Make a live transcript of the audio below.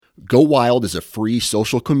Go Wild is a free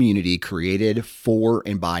social community created for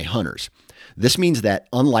and by hunters. This means that,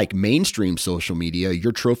 unlike mainstream social media,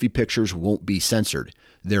 your trophy pictures won't be censored.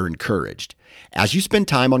 They're encouraged. As you spend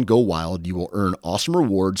time on Go Wild, you will earn awesome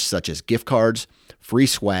rewards such as gift cards, free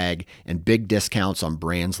swag, and big discounts on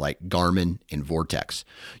brands like Garmin and Vortex.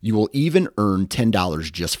 You will even earn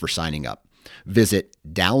 $10 just for signing up. Visit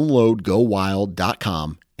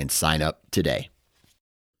downloadgowild.com and sign up today.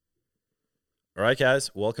 All right,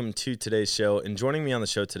 guys, welcome to today's show. And joining me on the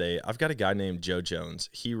show today, I've got a guy named Joe Jones.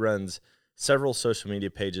 He runs several social media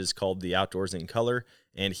pages called The Outdoors in Color,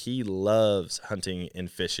 and he loves hunting and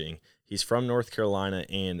fishing. He's from North Carolina,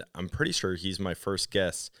 and I'm pretty sure he's my first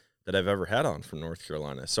guest that I've ever had on from North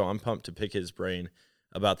Carolina. So I'm pumped to pick his brain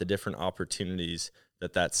about the different opportunities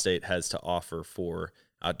that state has to offer for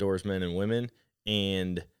outdoorsmen and women.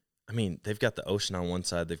 And, I mean, they've got the ocean on one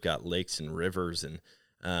side, they've got lakes and rivers, and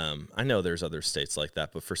I know there's other states like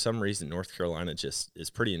that, but for some reason, North Carolina just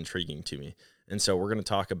is pretty intriguing to me. And so we're going to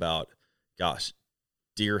talk about,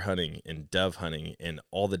 deer hunting and dove hunting and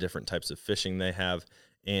all the different types of fishing they have.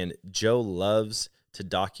 And Joe loves to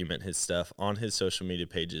document his stuff on his social media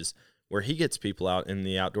pages where he gets people out in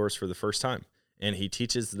the outdoors for the first time. And he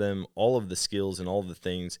teaches them all of the skills and all of the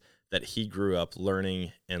things that he grew up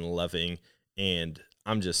learning and loving. And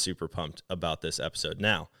I'm just super pumped about this episode.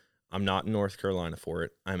 Now, I'm not in North Carolina for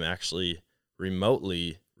it. I'm actually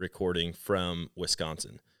remotely recording from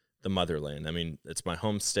Wisconsin, the motherland. I mean, it's my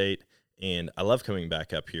home state, and I love coming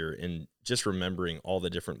back up here and just remembering all the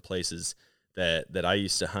different places that I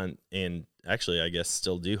used to hunt, and actually, I guess,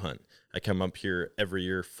 still do hunt. I come up here every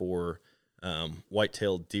year for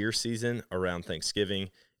white-tailed deer season around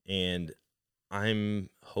Thanksgiving, and I'm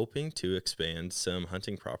hoping to expand some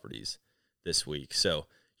hunting properties this week. So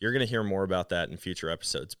you're going to hear more about that in future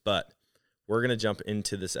episodes, but we're going to jump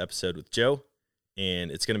into this episode with Joe, and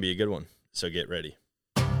it's going to be a good one, so get ready.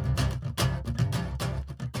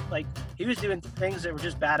 Like, he was doing things that were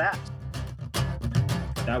just badass.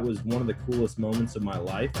 That was one of the coolest moments of my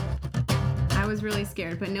life. I was really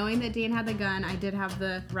scared, but knowing that Dan had the gun, I did have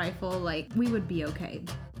the rifle, like, we would be okay.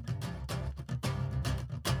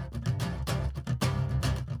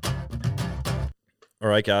 All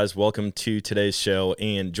right, guys, welcome to today's show.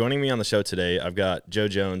 And joining me on the show today, I've got Joe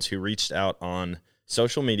Jones, who reached out on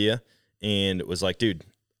social media and was like, dude,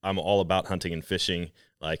 I'm all about hunting and fishing.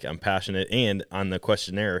 Like, I'm passionate. And on the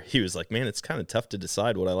questionnaire, he was like, man, it's kind of tough to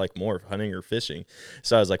decide what I like more, hunting or fishing.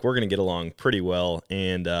 So I was like, we're going to get along pretty well.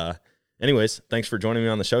 And anyways, thanks for joining me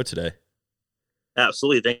on the show today.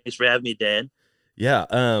 Absolutely. Thanks for having me, Dan. Yeah.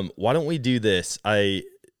 Why don't we do this?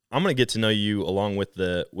 I'm going to get to know you along with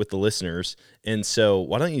the listeners. And so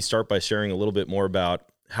why don't you start by sharing a little bit more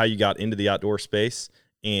about how you got into the outdoor space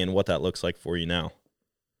and what that looks like for you now?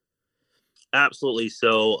 Absolutely.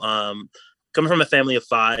 So, coming from a family of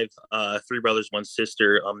five, 3 brothers, 1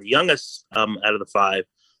 sister, the youngest out of the 5,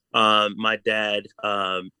 my dad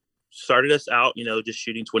started us out, just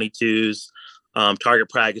shooting 22s, target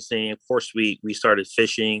practicing. Of course, we started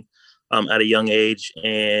fishing at a young age.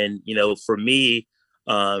 And, for me,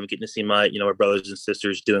 getting to see my brothers and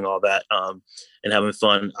sisters doing all that and having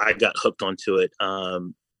fun, I got hooked onto it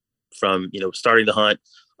from starting to hunt.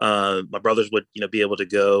 My brothers would be able to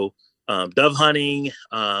go dove hunting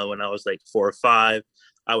when I was like 4 or 5.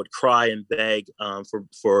 I would cry and beg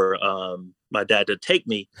for my dad to take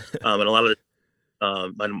me, and a lot of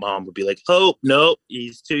my mom would be like, "Oh no,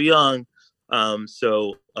 he's too young."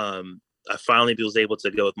 So I finally was able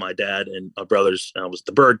to go with my dad and my brothers. I was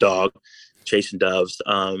the bird dog, chasing doves.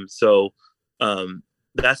 So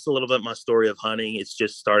that's a little bit my story of hunting. It's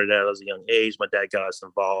just started out as a young age. My dad got us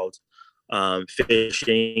involved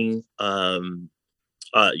fishing.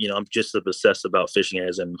 I'm just obsessed about fishing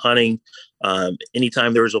as I'm hunting.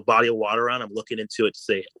 Anytime there was a body of water around, I'm looking into it to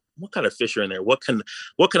say, what kind of fish are in there? What can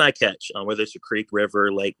I catch? Whether it's a creek,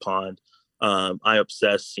 river, lake, pond. I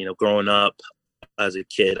obsess, growing up as a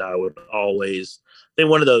kid, I would always think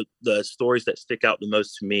one of the stories that stick out the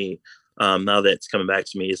most to me, now that it's coming back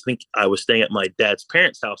to me, is I think I was staying at my dad's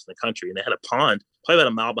parents' house in the country, and they had a pond probably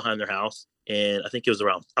about a mile behind their house. And I think I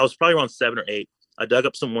was probably around 7 or 8. I dug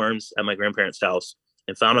up some worms at my grandparents' house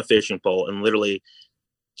and found a fishing pole and literally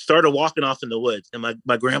started walking off in the woods. And my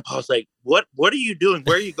grandpa was like, what are you doing?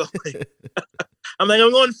 Where are you going? I'm like, I'm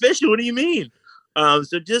going fishing. What do you mean? I'm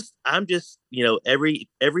just, every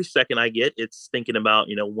second I get, it's thinking about,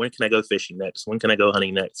 when can I go fishing next? When can I go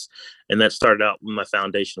hunting next? And that started out with my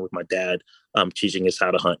foundation with my dad, teaching us how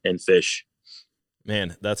to hunt and fish.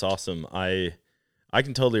 Man, that's awesome. I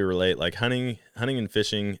can totally relate. Like hunting and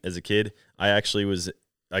fishing as a kid, I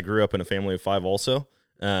grew up in a family of 5 also.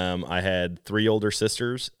 I had 3 older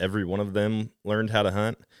sisters. Every one of them learned how to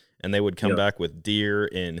hunt, and they would come back with deer,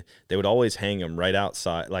 and they would always hang them right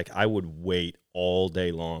outside. Like, I would wait all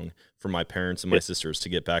day long for my parents and my sisters to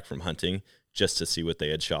get back from hunting just to see what they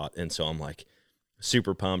had shot. And so I'm like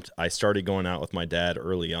super pumped. I started going out with my dad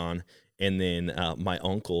early on, and then my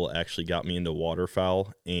uncle actually got me into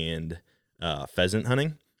waterfowl and pheasant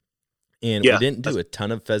hunting. And we didn't do a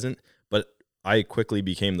ton of pheasant, but I quickly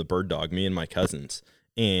became the bird dog, me and my cousins.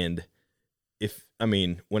 And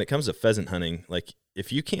when it comes to pheasant hunting, like,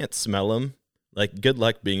 if you can't smell them, like, good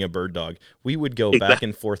luck being a bird dog. We would go back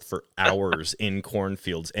and forth for hours in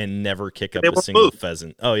cornfields and never kick up a single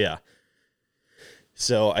pheasant. Oh yeah.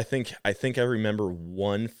 So I think I remember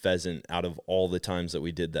one pheasant out of all the times that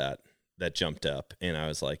we did that jumped up, and I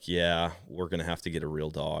was like, yeah, we're going to have to get a real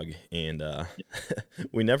dog. And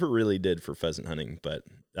we never really did for pheasant hunting, but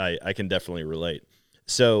I can definitely relate.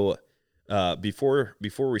 So before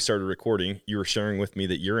we started recording, you were sharing with me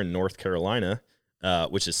that you're in North Carolina,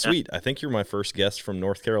 which is sweet. I think you're my first guest from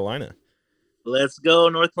North Carolina. Let's go,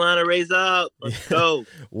 North Carolina, raise up. Let's go.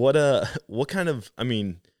 What kind of,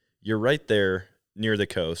 you're right there near the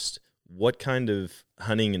coast. What kind of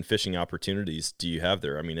hunting and fishing opportunities do you have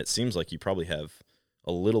there? It seems like you probably have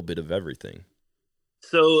a little bit of everything.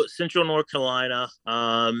 So central North Carolina,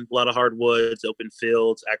 a lot of hardwoods, open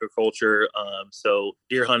fields, agriculture. So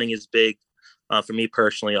deer hunting is big for me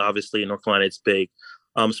personally. Obviously, in North Carolina, it's big.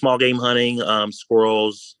 Small game hunting,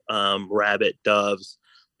 squirrels, rabbit, doves.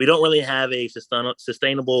 We don't really have a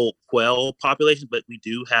sustainable quail population, but we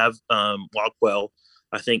do have wild quail.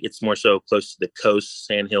 I think it's more so close to the coast,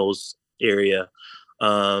 sandhills area.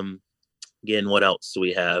 Again, what else do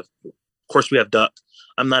we have? Of course, we have duck.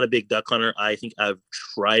 I'm not a big duck hunter. I think I've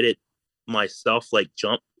tried it myself, like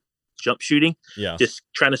jump shooting, just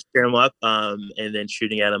trying to scare them up and then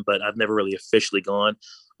shooting at them. But I've never really officially gone.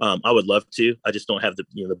 I would love to. I just don't have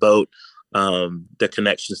the boat, the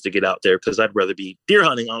connections to get out there, because I'd rather be deer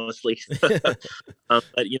hunting, honestly. But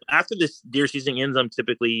after this deer season ends, I'm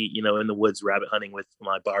typically in the woods rabbit hunting with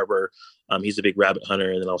my barber. He's a big rabbit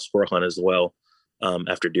hunter, and then I'll squirrel hunt as well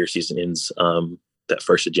after deer season ends that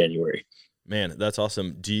 1st of January. Man, that's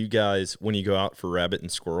awesome. Do you guys, when you go out for rabbit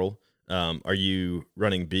and squirrel, are you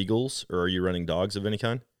running beagles or are you running dogs of any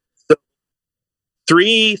kind? 4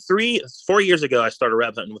 years ago, I started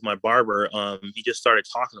rabbit hunting with my barber. He just started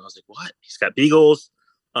talking. I was like, what? He's got beagles.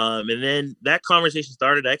 And then that conversation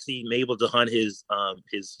started. I actually am able to hunt his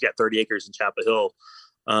got 30 acres in Chapel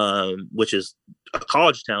Hill, which is a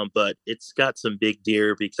college town, but it's got some big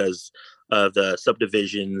deer because of the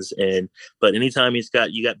subdivisions. But anytime you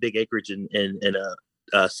got big acreage in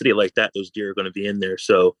a city like that, those deer are going to be in there.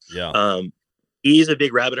 So he's a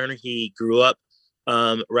big rabbit hunter. He grew up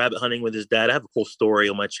rabbit hunting with his dad. I have a cool story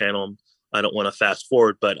on my channel. I don't want to fast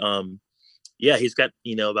forward, but he's got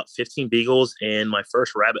about 15 beagles. And my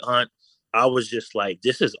first rabbit hunt, I was just like,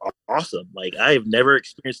 this is awesome. Like, I have never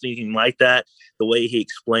experienced anything like that. The way he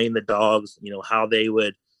explained the dogs, how they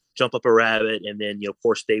would jump up a rabbit, and then of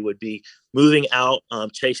course they would be moving out,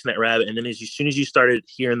 chasing that rabbit, and then as soon as you started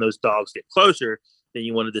hearing those dogs get closer, then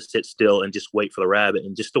you wanted to sit still and just wait for the rabbit.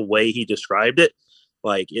 And just the way he described it,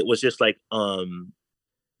 like, it was just like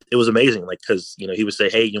it was amazing. Like, because he would say,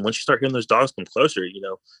 hey, once you start hearing those dogs come closer,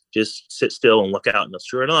 just sit still and look out. And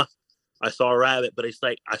sure enough, I saw a rabbit, but it's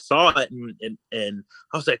like I saw it and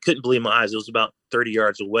I was like, I couldn't believe my eyes. It was about 30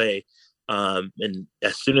 yards away. And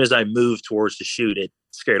as soon as I moved towards the shoot, it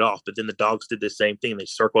scared off. But then the dogs did the same thing. They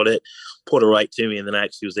circled it, pulled it right to me, and then I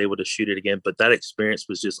actually was able to shoot it again. But that experience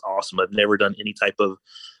was just awesome. I've never done any type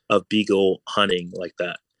of beagle hunting like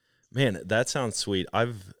that. Man, that sounds sweet.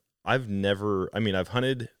 I've never, I've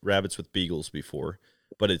hunted rabbits with beagles before,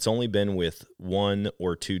 but it's only been with 1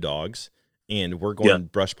 or 2 dogs, and we're going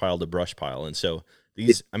brush pile to brush pile. And so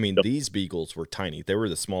these beagles were tiny. They were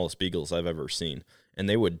the smallest beagles I've ever seen. And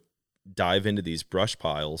they would dive into these brush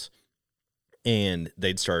piles, and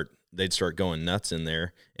they'd start going nuts in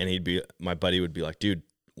there. And my buddy would be like, dude,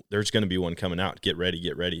 there's going to be one coming out. Get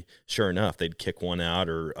ready. Sure enough, they'd kick one out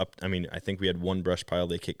or up. I think we had one brush pile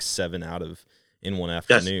they kicked 7 out of in one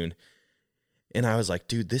afternoon. Yes. And I was like,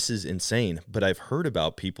 dude, this is insane. But I've heard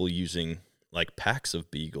about people using like packs of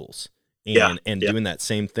beagles and doing that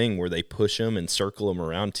same thing where they push them and circle them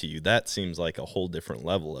around to you. That seems like a whole different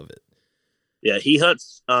level of it. Yeah, he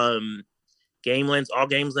hunts game lands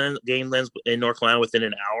in North Carolina within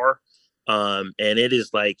an hour. And it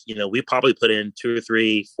is like, we probably put in 2 or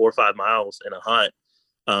 3, 4 or 5 miles in a hunt.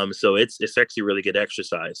 So it's actually really good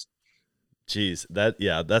exercise. Jeez,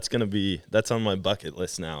 that's on my bucket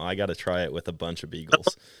list now. I got to try it with a bunch of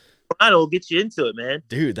beagles. Carolina will get you into it, man.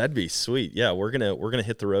 Dude, that'd be sweet. Yeah, we're gonna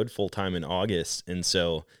hit the road full time in August, and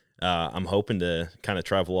so I'm hoping to kind of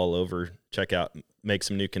travel all over, check out, make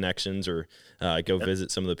some new connections, or go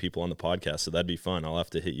visit some of the people on the podcast. So that'd be fun. I'll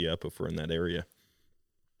have to hit you up if we're in that area.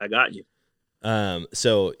 I got you.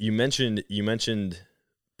 So you mentioned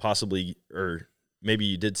possibly, or maybe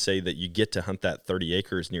you did say that you get to hunt that 30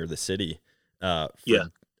 acres near the city. Yeah.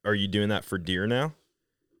 Are you doing that for deer now?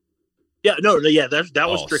 Yeah, no, yeah, that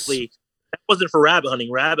was strictly, that wasn't for rabbit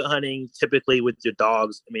hunting. Rabbit hunting, typically with your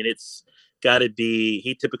dogs, I mean, it's got to be,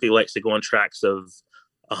 he typically likes to go on tracks of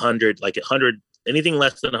 100, like 100, anything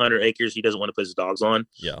less than 100 acres, he doesn't want to put his dogs on.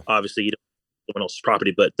 Yeah. Obviously, you don't want someone else's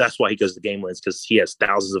property, but that's why he goes to game lands, because he has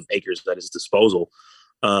thousands of acres at his disposal.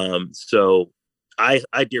 So I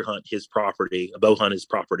deer hunt his property, bow hunt his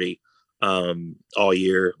property all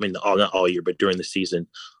year. I mean, not all year, but during the season.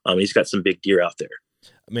 He's got some big deer out there.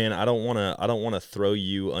 Man, I don't want to throw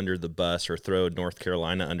you under the bus or throw North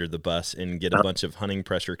Carolina under the bus and get a bunch of hunting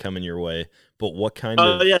pressure coming your way. But what kind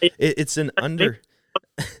of? Yeah. It's an under.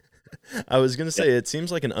 I was gonna say it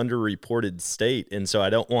seems like an underreported state, and so I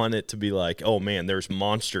don't want it to be like, oh man, there's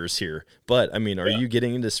monsters here. But I mean, are you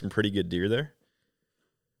getting into some pretty good deer there?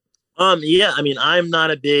 Yeah. I mean, I'm not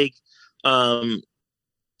a big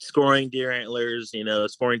scoring deer antlers.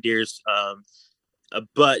 Scoring deers.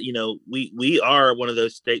 But we are one of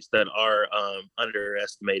those states that are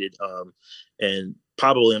underestimated, and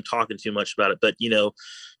probably I'm talking too much about it. But you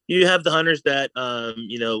have the hunters that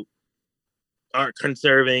aren't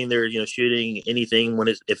conserving. They're shooting anything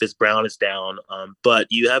if it's brown, it's down. But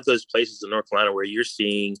you have those places in North Carolina where you're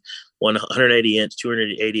seeing 180 inch,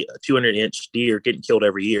 200 inch deer getting killed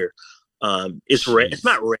every year. It's rare. It's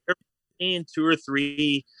not rare. Seeing 2 or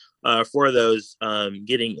 3. 4 of those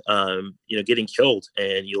getting killed,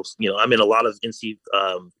 and I'm in a lot of NC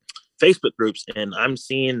Facebook groups, and I'm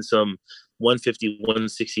seeing some 150,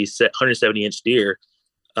 160, 170 inch deer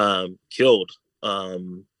killed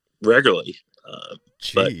regularly.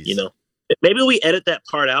 But maybe we edit that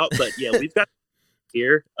part out. But yeah, we've got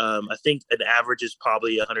here. I think an average is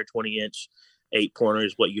probably 120 inch 8-pointer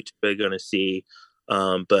is what you're typically going to see.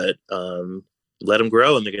 But let them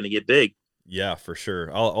grow, and they're going to get big. Yeah, for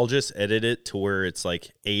sure. I'll just edit it to where it's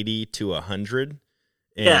like 80 to 100.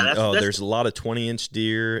 And yeah, there's a lot of 20-inch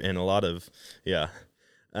deer and a lot of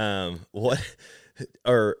what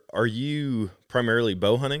are you primarily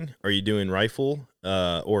bow hunting? Are you doing rifle?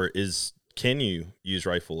 Or can you use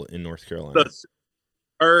rifle in North Carolina?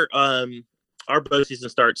 Our bow season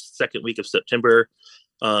starts second week of September.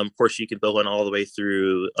 Of course, you can bow hunt all the way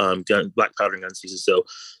through black powder gun season. So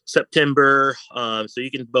September, so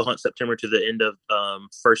you can bow hunt September to the end of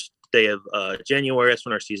first day of January. That's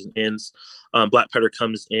when our season ends. Black powder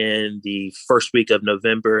comes in the first week of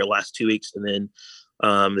November, last 2 weeks, and then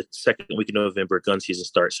the second week of November, gun season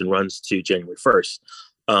starts and runs to January 1st.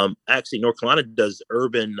 Actually, North Carolina does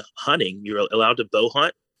urban hunting. You're allowed to bow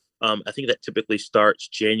hunt. I think that typically starts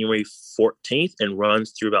January 14th and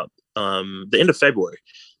runs through about the end of February.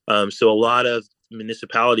 So a lot of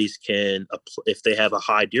municipalities can, if they have a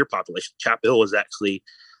high deer population, Chapel Hill is actually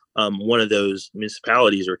one of those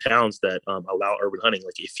municipalities or towns that allow urban hunting.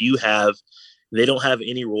 Like they don't have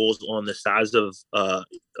any rules on the size of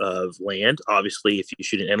land. Obviously, if you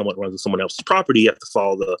shoot an animal that runs on someone else's property, you have to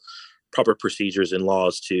follow the proper procedures and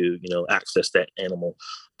laws to access that animal.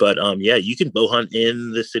 But yeah, you can bow hunt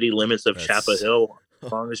in the city limits of Chapel Hill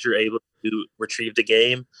as long as you're able to retrieve the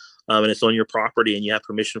game and it's on your property and you have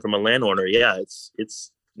permission from a landowner. Yeah,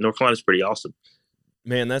 it's North Carolina's pretty awesome.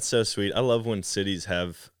 Man, that's so sweet. I love when cities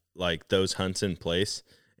have like those hunts in place.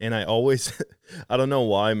 And I always, I don't know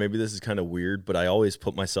why, maybe this is kind of weird, but I always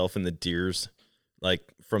put myself in the deer's, like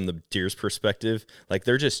from the deer's perspective. Like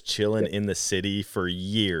they're just chilling in the city for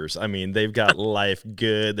years. I mean, they've got life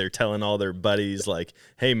good. They're telling all their buddies like,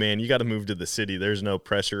 hey man, you got to move to the city. There's no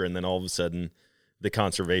pressure. And then all of a sudden the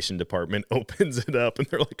conservation department opens it up and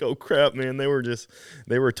they're like, oh crap, man, they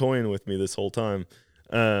were toying with me this whole time.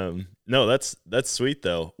 No, that's sweet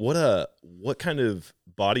though. What kind of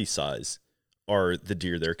body size are the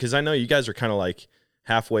deer there? Because I know you guys are kind of like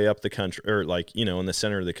halfway up the country, or like in the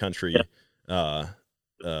center of the country. Like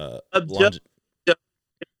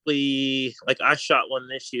I shot one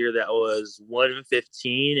this year that was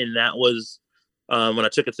 115, and that was when I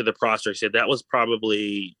took it to the processor, I said that was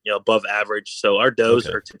probably above average. So our does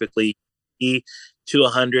are typically to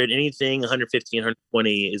 100. Anything 115,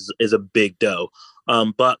 120 is a big doe.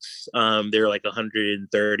 Bucks, they're like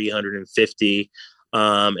 130, 150.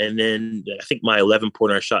 And then I think my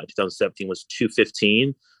 11-pointer I shot in 2017 was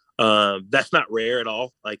 215. That's not rare at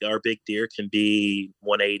all. Like our big deer can be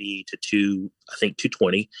 180 to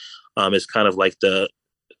 220. is kind of like the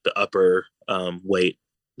upper weight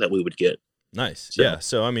that we would get. Nice. So- Yeah.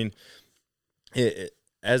 So, I mean,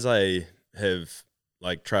 as I have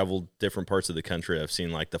like traveled different parts of the country, I've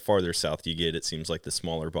seen like the farther south you get, it seems like the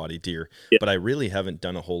smaller body deer, Yeah. but I really haven't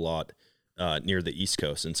done a whole lot near the East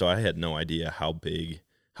Coast. And so I had no idea how big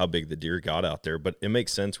the deer got out there, but it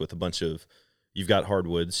makes sense with a bunch of, you've got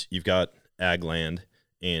hardwoods, you've got ag land.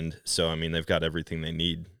 And so, I mean, they've got everything they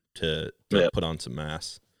need to Yeah. put on some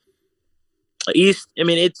mass. East, I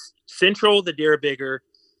mean, it's central. The deer are bigger.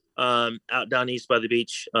 Out down east by the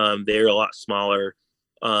beach, they're a lot smaller.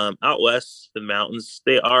 Out west, the mountains,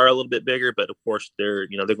 they are a little bit bigger, but of course they're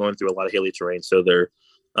going through a lot of hilly terrain, so they're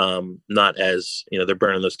not as they're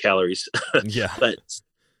burning those calories. Yeah. But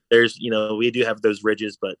there's we do have those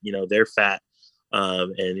ridges, but they're fat,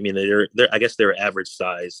 and I mean they're I guess they're average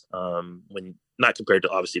size when not compared to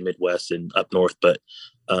obviously Midwest and up north, but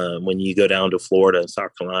when you go down to Florida and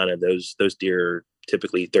South Carolina, those deer are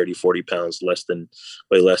typically 30-40 pounds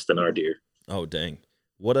way less than our deer. Oh, dang.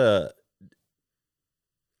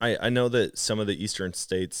 I know that some of the eastern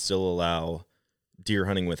states still allow deer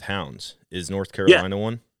hunting with hounds. Is North Carolina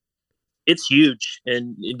one? It's huge,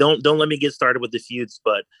 and don't let me get started with the feuds,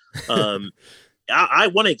 but I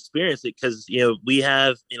want to experience it because we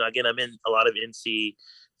have again, I'm in a lot of NC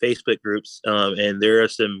Facebook groups, and there are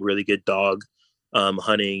some really good dog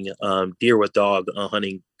hunting, deer with dog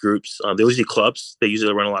hunting groups. They're usually clubs. They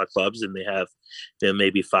usually run a lot of clubs, and they have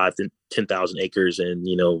maybe 5,000 to 10,000 acres, and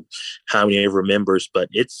how many ever members. But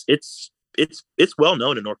it's well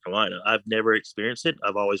known in North Carolina. I've never experienced it.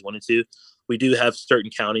 I've always wanted to. We do have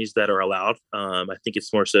certain counties that are allowed. I think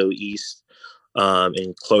it's more so east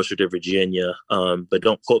and closer to Virginia, but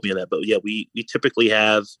don't quote me on that. But yeah, we typically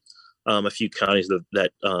have a few counties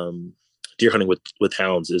that deer hunting with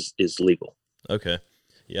hounds is legal. Okay.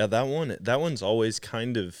 Yeah, that one's always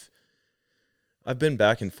kind of, I've been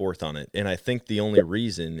back and forth on it, and I think the only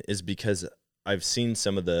reason is because I've seen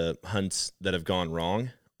some of the hunts that have gone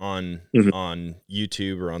wrong on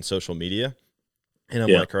YouTube or on social media, and I'm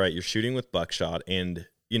like, all right, you're shooting with buckshot, and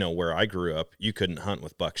where I grew up, you couldn't hunt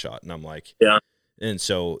with buckshot, and I'm like, yeah, and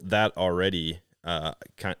so that already, I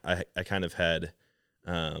kind of had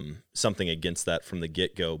something against that from the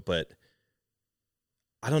get-go, but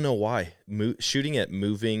I don't know why. Shooting at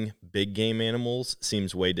moving big game animals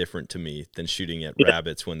seems way different to me than shooting at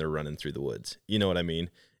rabbits when they're running through the woods. You know what I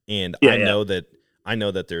mean? And I know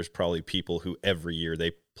that there's probably people who every year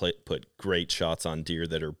they put great shots on deer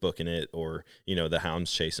that are booking it, or the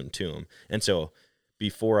hounds chase them to them. And so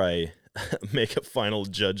before I make a final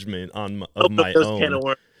judgment of my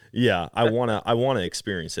own, yeah, I wanna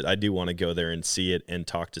experience it. I do want to go there and see it and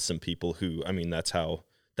talk to some people who, I mean, that's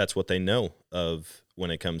what they know of when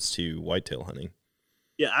it comes to whitetail hunting.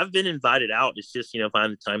 Yeah, I've been invited out. It's just,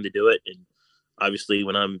 find the time to do it. And obviously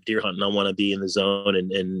when I'm deer hunting, I want to be in the zone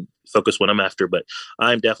and focus what I'm after, but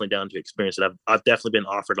I'm definitely down to experience it. I've definitely been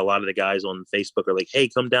offered. A lot of the guys on Facebook are like, hey,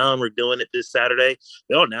 come down. We're doing it this Saturday.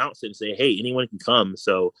 They'll announce it and say, hey, anyone can come.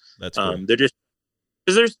 So that's cool. They're just,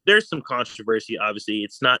 because there's some controversy. Obviously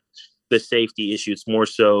it's not the safety issue. It's more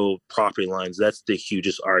so property lines. That's the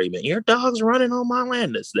hugest argument. Your dog's running on my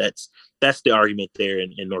land. That's the argument there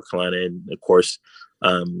in North Carolina. And of course,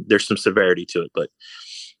 there's some severity to it, but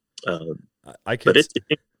I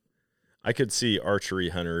could see archery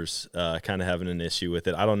hunters kind of having an issue with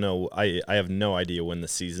it. I don't know. I have no idea when the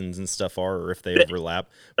seasons and stuff are, or if they overlap,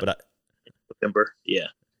 but November. Yeah.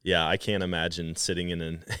 Yeah, I can't imagine sitting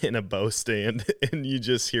in a bow stand and you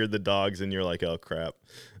just hear the dogs and you're like, oh crap,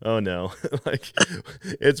 oh no. Like,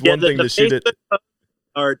 it's one thing to shoot it.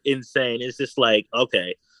 Are insane. It's just like,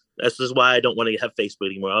 okay, this is why I don't want to have Facebook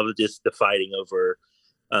anymore. I'll just the fighting over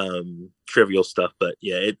trivial stuff. But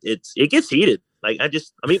yeah, it gets heated. Like I'm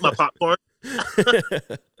eating my popcorn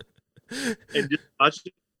and just watch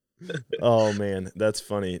it. Oh man, that's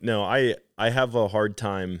funny. No, I have a hard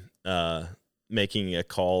time making a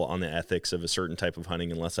call on the ethics of a certain type of hunting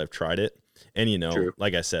unless I've tried it. And True.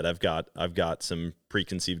 Like I said, I've got some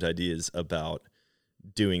preconceived ideas about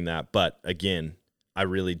doing that, but again, I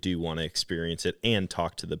really do want to experience it and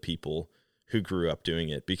talk to the people who grew up doing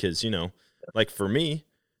it, because like for me,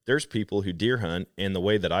 there's people who deer hunt, and the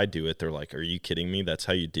way that I do it, they're like, are you kidding me? That's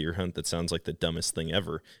how you deer hunt? That sounds like the dumbest thing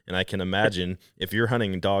ever. And I can imagine if you're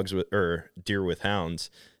hunting deer with hounds,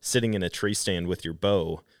 sitting in a tree stand with your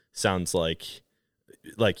bow sounds like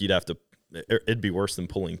you'd have to, it'd be worse than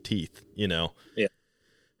pulling teeth, Yeah.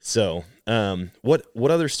 So, what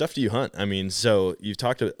other stuff do you hunt? I mean, so you've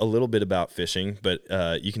talked a little bit about fishing, but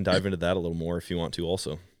you can dive into that a little more if you want to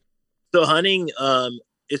also. So hunting,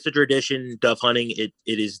 it's a tradition, dove hunting. It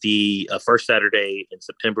is the first Saturday in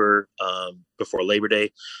September, before Labor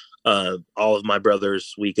Day. All of my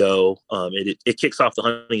brothers, we go. It kicks off the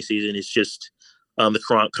hunting season. It's just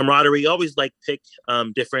the camaraderie. You always like pick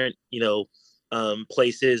different,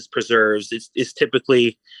 places, preserves. It's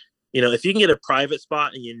typically, if you can get a private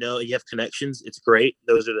spot and you have connections, it's great.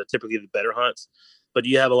 Those are typically the better hunts. But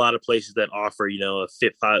you have a lot of places that offer, a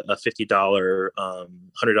 $50,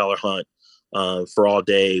 $100 hunt for all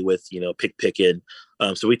day with, picking.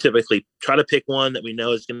 So we typically try to pick one that we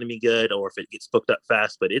know is going to be good, or if it gets booked up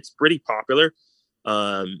fast, but it's pretty popular.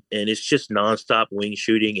 And it's just nonstop wing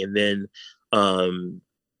shooting. And then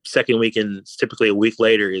second weekend, typically a week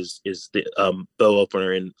later, is the bow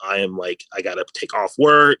opener. And I am like, I got to take off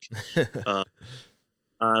work.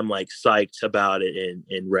 I'm like psyched about it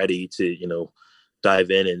and ready to,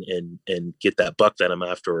 dive in and get that buck that I'm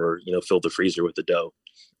after, or, fill the freezer with the doe.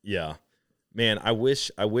 Yeah, man, I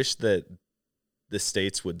wish that the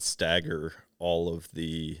states would stagger all of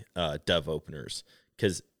the dove openers,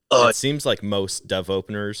 because it seems like most dove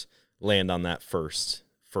openers land on that first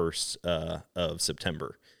of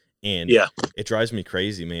September. And yeah, it drives me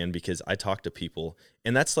crazy, man, because I talk to people,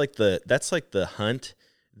 and that's like the hunt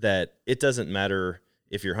that it doesn't matter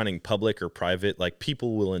if you're hunting public or private, like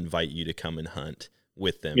people will invite you to come and hunt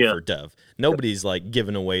with them for dove. Nobody's like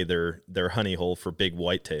giving away their honey hole for big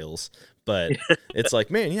whitetails, but it's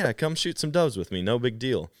like, man, yeah, come shoot some doves with me. No big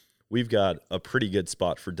deal. We've got a pretty good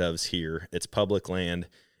spot for doves here. It's public land.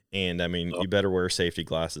 And I mean, you better wear safety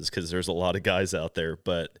glasses because there's a lot of guys out there,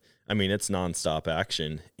 but I mean, it's nonstop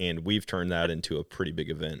action, and we've turned that into a pretty big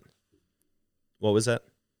event. What was that?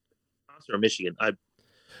 Or Michigan.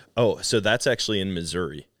 So that's actually in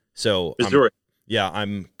Missouri. So Missouri.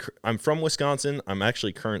 I'm from Wisconsin. I'm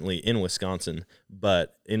actually currently in Wisconsin,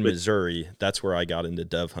 but in Missouri, that's where I got into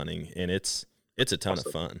dove hunting, and it's a ton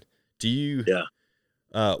of fun. Do you?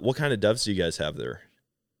 Yeah. What kind of doves do you guys have there?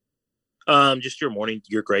 Just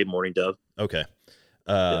your gray morning dove. Okay.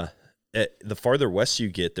 The farther west you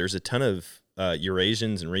get, there's a ton of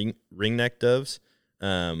Eurasians and ringneck doves.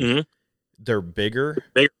 They're bigger.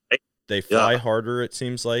 Right? They fly harder, it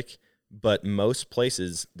seems like, but most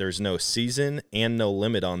places there's no season and no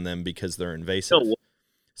limit on them because they're invasive.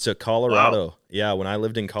 So Colorado, when I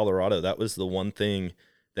lived in Colorado, that was the one thing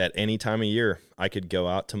that any time of year I could go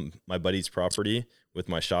out to my buddy's property with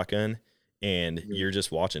my shotgun, and you're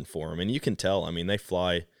just watching for them, and you can tell. I mean, they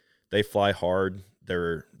fly hard.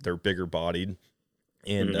 They're bigger bodied.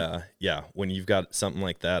 And when you've got something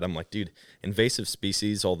like that, I'm like, dude, invasive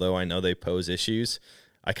species, although I know they pose issues,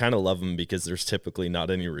 I kind of love them because there's typically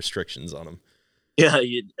not any restrictions on them. Yeah,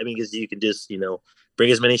 because you can just,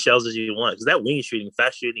 bring as many shells as you want. Because that wing shooting,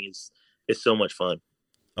 fast shooting is so much fun.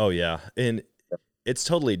 Oh, yeah. And it's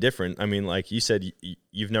totally different. I mean, like you said,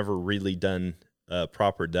 you've never really done a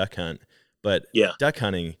proper duck hunt. But duck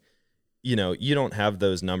hunting, you don't have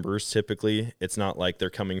those numbers typically. It's not like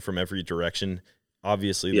they're coming from every direction.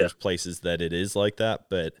 Obviously, there's places that it is like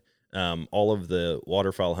that, but all of the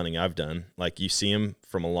waterfowl hunting I've done, like you see them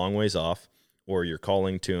from a long ways off, or you're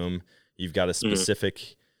calling to them. You've got a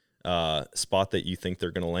specific spot that you think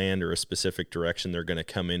they're going to land, or a specific direction they're going to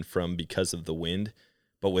come in from because of the wind.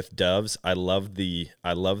 But with doves, I love the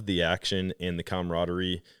action and the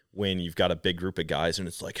camaraderie when you've got a big group of guys and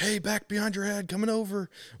it's like, hey, back behind your head, coming over,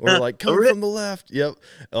 or like coming from the left. Yep.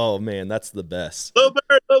 Oh man, that's the best. Low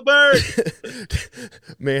bird.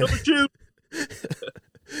 Man.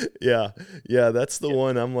 Yeah, that's the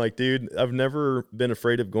one. I'm like, dude, I've never been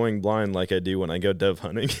afraid of going blind like I do when I go dove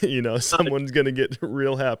hunting. Someone's gonna get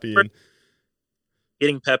real happy. And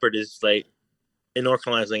getting peppered is like in North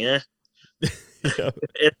Carolina,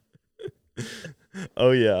 like,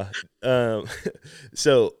 Oh yeah.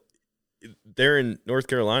 So there in North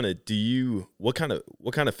Carolina, what kind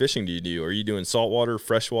of fishing do you do? Are you doing saltwater,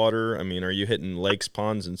 freshwater? I mean, are you hitting lakes,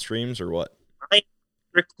 ponds, and streams, or what?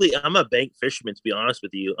 I'm a bank fisherman, to be honest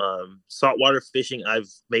with you. Saltwater fishing, I've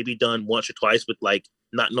maybe done once or twice with like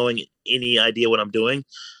not knowing any idea what I'm doing.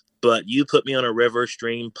 But you put me on a river,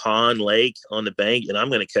 stream, pond, lake on the bank, and I'm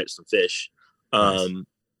going to catch some fish. Nice.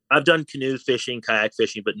 I've done canoe fishing, kayak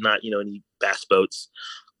fishing, but not, any bass boats.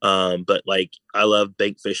 But like, I love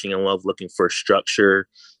bank fishing. I love looking for structure.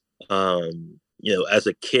 As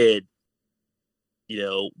a kid,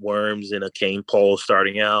 worms in a cane pole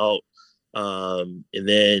starting out. And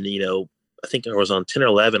then, I think I was on 10 or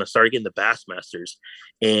 11. I started getting the Bassmasters,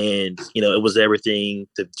 and, it was everything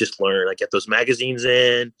to just learn. I get those magazines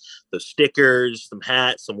in, those stickers, some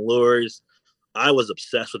hats, some lures. I was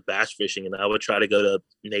obsessed with bass fishing, and I would try to go to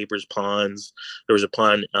neighbors' ponds. There was a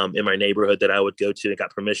pond in my neighborhood that I would go to and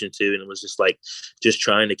got permission to, and it was just like just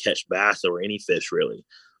trying to catch bass or any fish really.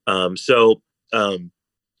 Um, so um,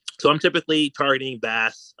 so I'm typically targeting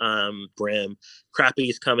bass, brim. Crappie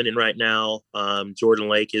is coming in right now. Jordan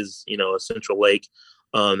Lake is, a central lake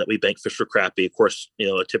that we bank fish for crappie. Of course,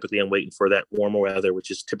 typically I'm waiting for that warmer weather,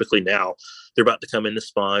 which is typically now. They're about to come in to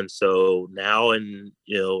spawn. So now in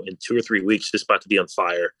 2 or 3 weeks, it's about to be on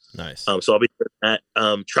fire. Nice. So I'll be doing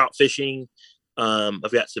that. Trout fishing.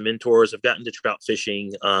 I've got some mentors. I've gotten to trout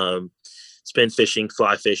fishing. Spin fishing,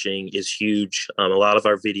 fly fishing is huge. A lot of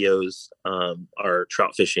our videos are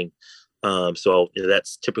trout fishing. So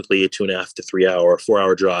that's typically a 2.5 to 3 hour, 4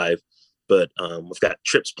 hour drive. But we've got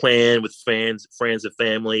trips planned with friends and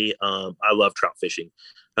family. I love trout fishing.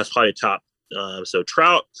 That's probably top. So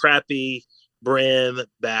trout, crappie, brim,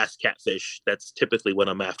 bass, catfish. That's typically what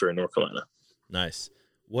I'm after in North Carolina. Nice.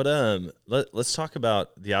 What let's talk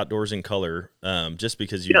about the Outdoors in Color. Just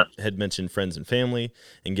because you had mentioned friends and family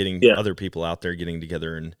and getting other people out there getting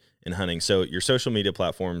together and hunting. So your social media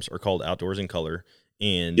platforms are called Outdoors in Color,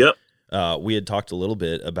 and we had talked a little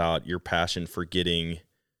bit about your passion for getting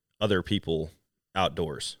other people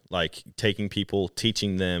outdoors, like taking people,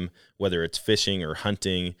 teaching them, whether it's fishing or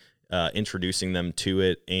hunting, introducing them to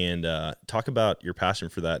it, and talk about your passion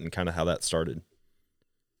for that and kind of how that started.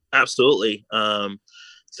 Absolutely.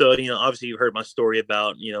 So, obviously you've heard my story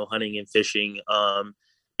about, hunting and fishing.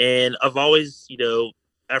 And I've always,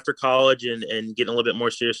 after college and getting a little bit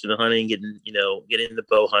more serious into hunting, getting into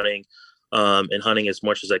bow hunting, and hunting as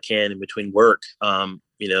much as I can in between work,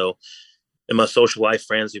 in my social life,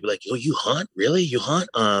 friends would be like, "Oh, you hunt? Really? You hunt?"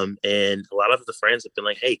 And a lot of the friends have been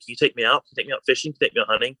like, "Hey, can you take me out? Can you take me out fishing? Can you take me out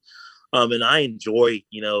hunting?" And I enjoy,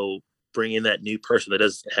 bringing that new person that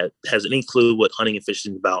has any clue what hunting and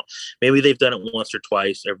fishing is about. Maybe they've done it once or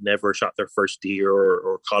twice, or never shot their first deer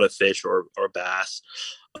or caught a fish or bass.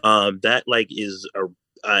 That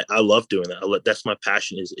I love doing that. That's my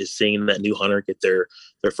passion is seeing that new hunter get their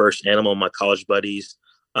first animal. My college buddies,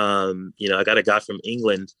 I got a guy from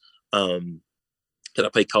England that I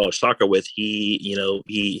played college soccer with. He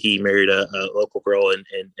married a local girl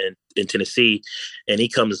in Tennessee, and he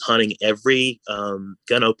comes hunting every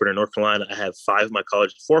gun opener in North Carolina. I have 4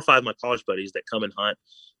 or 5 of my college buddies that come and hunt,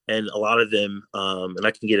 and a lot of them, and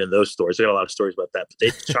I can get into those stories. I got a lot of stories about that, but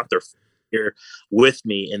they shot their deer with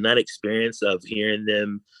me, and that experience of hearing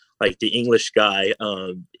them, like the English guy,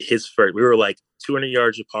 his first, we were like 200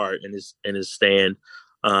 yards apart in his stand.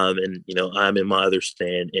 And I'm in my other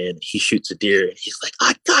stand, and he shoots a deer, and he's like,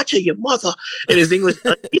 "I got you mother!" And his English,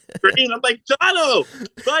 I'm like, "Jono,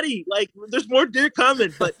 buddy, like, there's more deer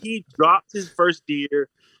coming." But he dropped his first deer.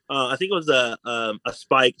 I think it was a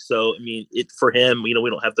spike. So I mean, for him, we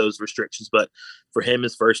don't have those restrictions, but for him,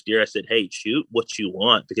 his first deer, I said, "Hey, shoot what you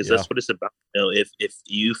want, because that's what it's about. If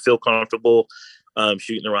you feel comfortable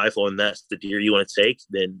shooting the rifle and that's the deer you want to take,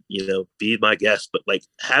 then be my guest." But like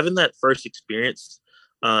having that first experience.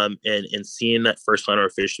 And seeing that first hunter or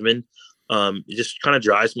fisherman, it just kind of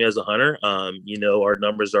drives me as a hunter. Our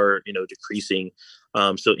numbers are, decreasing.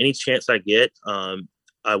 So any chance I get,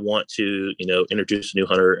 I want to, introduce a new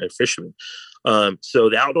hunter and fisherman.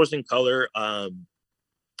 So the Outdoors in Color, I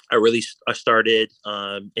started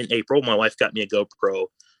in April. My wife got me a GoPro.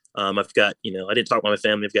 I've got, I didn't talk about my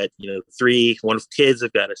family. I've got, 3 wonderful kids.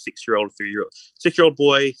 I've got a 6-year-old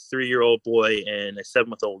boy, 3-year-old boy, and a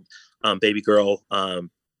 7-month-old baby girl.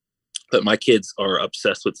 But my kids are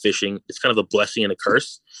obsessed with fishing. It's kind of a blessing and a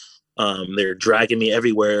curse. They're dragging me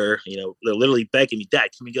everywhere. They're literally begging me, "Dad,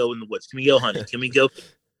 can we go in the woods? Can we go hunting? Can we go?"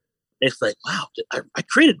 It's like, wow, I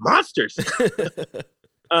created monsters.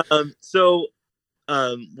 So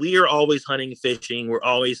we are always hunting and fishing. We're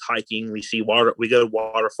always hiking. We see water. We go to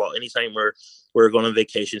waterfall anytime we're going on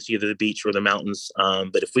vacation, to either the beach or the mountains.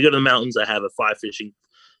 But if we go to the mountains, I have a fly fishing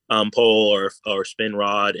pole or spin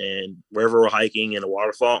rod, and wherever we're hiking in a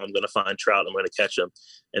waterfall, I'm going to find trout. I'm going to catch them.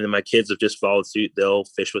 And then my kids have just followed suit. They'll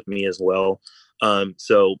fish with me as well.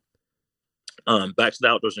 So back to the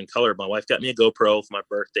Outdoors in Color. My wife got me a GoPro for my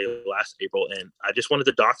birthday last April, and I just wanted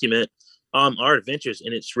to document our adventures.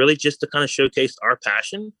 And it's really just to kind of showcase our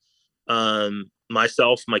passion,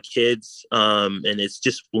 myself, my kids, and it's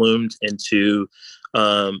just bloomed into,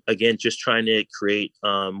 again, just trying to create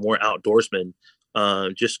more outdoorsmen.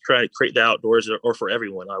 Just try to create the outdoors or for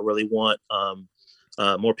everyone. I really want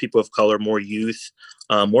more people of color, more youth,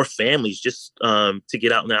 more families, just to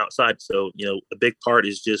get out and outside. So, a big part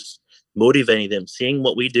is just motivating them, seeing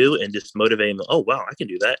what we do and just motivating them. "Oh, wow, I can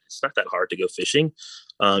do that. It's not that hard to go fishing."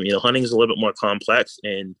 Hunting is a little bit more complex,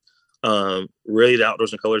 and really the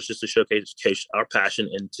Outdoors and Colors just to showcase our passion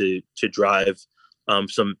and to drive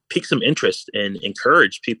pique some interest and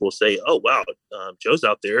encourage people to say, oh, wow, Joe's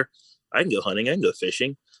out there. I can go hunting. I can go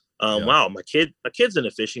fishing. Wow, my kid's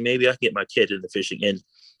into fishing. Maybe I can get my kid into fishing. And,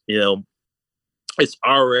 it's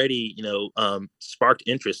already, sparked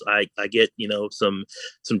interest. I get, some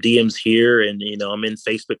DMs here, and, I'm in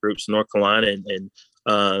Facebook groups in North Carolina, and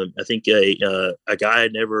I think a guy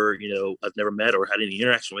I've never met or had any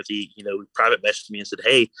interaction with, he private messaged me and said,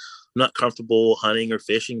 hey, I'm not comfortable hunting or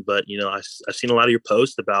fishing, but, I've seen a lot of your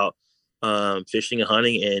posts about fishing and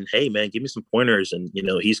hunting, and hey, man, give me some pointers. And,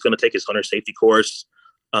 he's going to take his hunter safety course.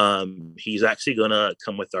 He's actually going to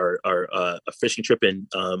come with our a fishing trip in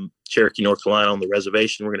Cherokee, North Carolina on the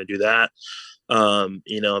reservation. We're going to do that.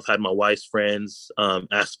 I've had my wife's friends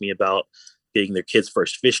ask me about getting their kids'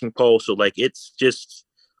 first fishing pole. So like, it's just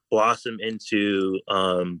blossomed into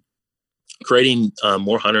creating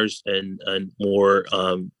more hunters and more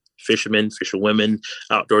fishermen, fisherwomen,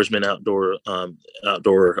 outdoorsmen, outdoor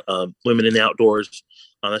women in the outdoors.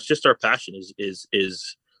 That's just our passion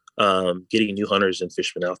is getting new hunters and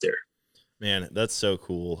fishermen out there. Man, that's so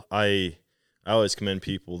cool. I always commend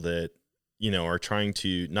people that, are trying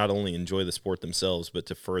to not only enjoy the sport themselves, but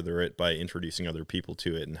to further it by introducing other people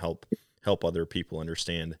to it and help other people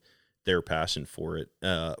understand their passion for it.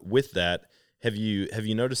 With that, have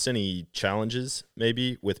you noticed any challenges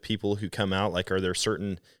maybe with people who come out? Like, are there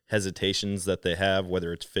certain hesitations that they have,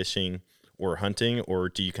 whether it's fishing or hunting, or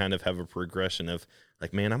do you kind of have a progression of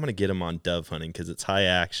like, man, I'm going to get them on dove hunting because it's high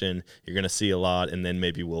action, you're going to see a lot, and then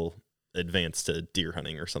maybe we'll advance to deer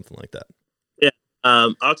hunting or something like that? Yeah.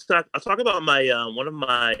 I'll talk about my one of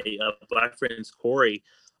my black friends, Corey.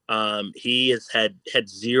 He has had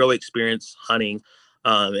zero experience hunting.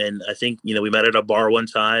 And I think, we met at a bar one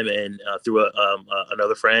time and through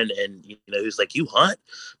another friend, and, he was like, you hunt?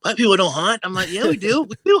 Black people don't hunt. I'm like, yeah, we do.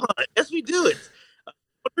 We do hunt. Yes, we do. It's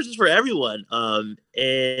is for everyone. And,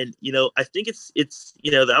 I think it's,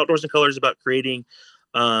 the Outdoors and Colors is about creating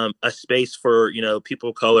a space for, people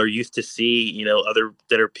of color, youth to see,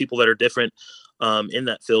 other people that are different in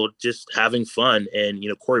that field, just having fun. And,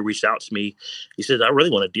 Corey reached out to me. He said, I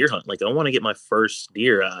really want to deer hunt. Like, I want to get my first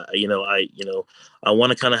deer. I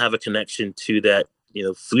want to kind of have a connection to that,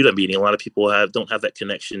 food I'm eating. A lot of people don't have that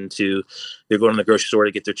connection to, they're going to the grocery store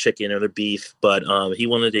to get their chicken or their beef, but he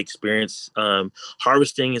wanted to experience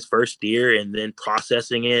harvesting his first deer and then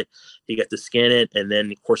processing it. He got to skin it, and then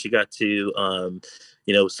of course he got to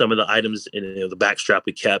some of the items in the backstrap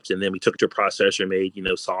we kept, and then we took it to a processor and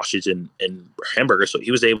made sausage and hamburger. So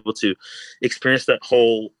he was able to experience that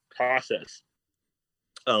whole process.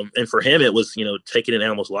 And for him, it was taking an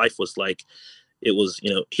animal's life was like, it was,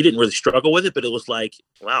 he didn't really struggle with it, but it was like,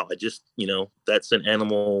 wow, I just, that's an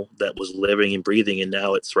animal that was living and breathing, and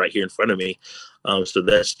now it's right here in front of me. So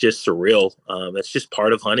that's just surreal. That's just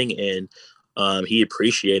part of hunting. And he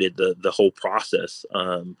appreciated the whole process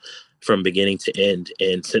from beginning to end.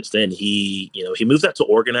 And since then, he moved out to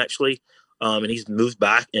Oregon, actually. And he's moved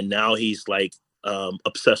back, and now he's like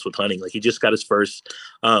obsessed with hunting. Like, he just got his first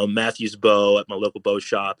Matthews bow at my local bow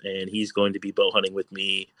shop, and he's going to be bow hunting with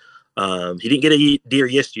me. He didn't get a deer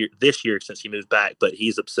this year since he moved back, but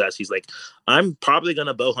he's obsessed. He's like, I'm probably going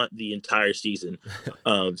to bow hunt the entire season.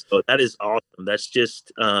 So that is awesome. That's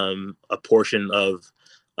just a portion of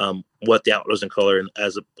what the Outdoors and Color, and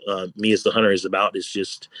as me as the hunter, is about. Is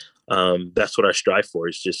just that's what I strive for,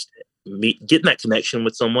 is just getting that connection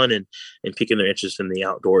with someone and piquing their interest in the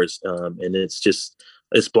outdoors. And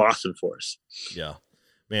it's blossomed for us. Yeah,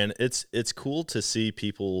 man, it's cool to see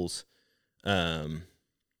people's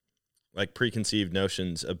like preconceived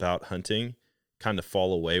notions about hunting kind of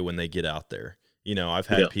fall away when they get out there. I've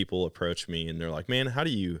had people approach me and they're like, man, how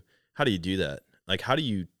do you do that? Like, how do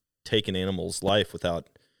you take an animal's life without,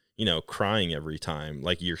 crying every time?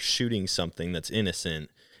 Like, you're shooting something that's innocent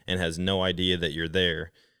and has no idea that you're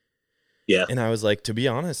there. Yeah. And I was like, to be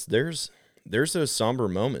honest, there's those somber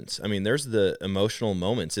moments. I mean, there's the emotional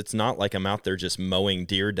moments. It's not like I'm out there just mowing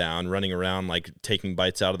deer down, running around, like taking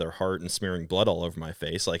bites out of their heart and smearing blood all over my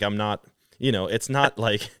face. Like, I'm not, it's not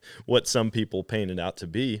like what some people paint it out to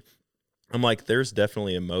be. I'm like, there's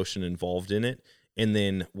definitely emotion involved in it. And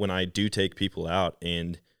then when I do take people out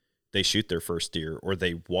and they shoot their first deer, or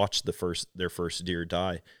they watch their first deer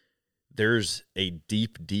die, there's a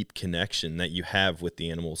deep, deep connection that you have with the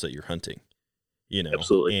animals that you're hunting.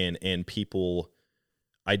 Absolutely. And people,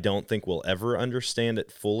 I don't think will ever understand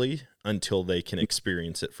it fully until they can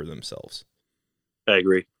experience it for themselves. I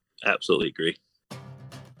agree. Absolutely agree.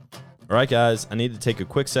 All right, guys, I need to take a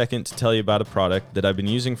quick second to tell you about a product that I've been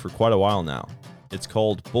using for quite a while now. It's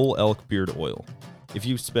called Bull Elk Beard Oil. If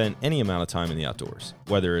you've spent any amount of time in the outdoors,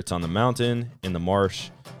 whether it's on the mountain, in the marsh,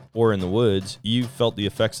 or in the woods, you've felt the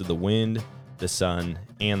effects of the wind, the sun,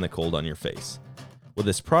 and the cold on your face. What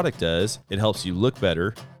this product does, it helps you look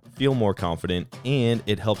better, feel more confident, and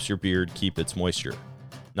it helps your beard keep its moisture.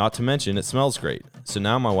 Not to mention, it smells great, so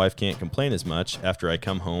now my wife can't complain as much after I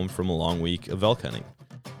come home from a long week of elk hunting.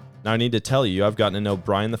 Now I need to tell you, I've gotten to know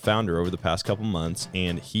Brian the founder over the past couple months,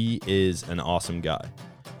 and he is an awesome guy.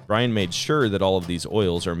 Brian made sure that all of these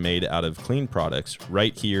oils are made out of clean products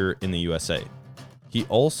right here in the USA. He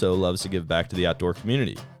also loves to give back to the outdoor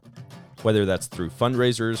community, whether that's through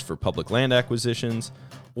fundraisers for public land acquisitions,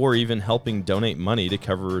 or even helping donate money to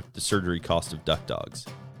cover the surgery cost of duck dogs.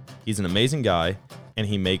 He's an amazing guy, and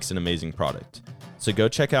he makes an amazing product. So go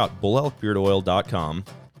check out bullelkbeardoil.com,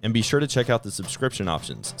 and be sure to check out the subscription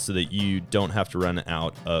options so that you don't have to run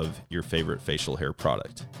out of your favorite facial hair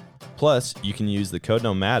product. Plus, you can use the code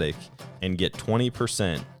Nomadic and get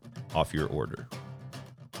 20% off your order.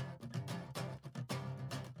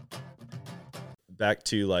 Back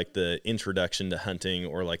to like the introduction to hunting,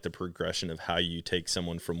 or like the progression of how you take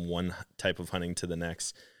someone from one type of hunting to the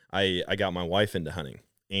next. I got my wife into hunting,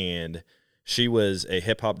 and she was a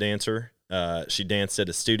hip hop dancer. She danced at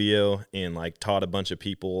a studio and like taught a bunch of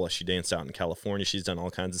people. She danced out in California. She's done all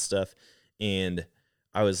kinds of stuff. And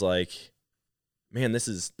I was like, man, this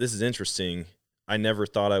is interesting. I never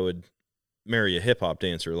thought I would marry a hip hop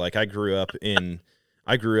dancer. Like I grew up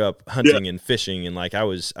hunting and fishing, and like I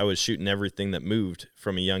was shooting everything that moved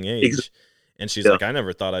from a young age. And she's like, I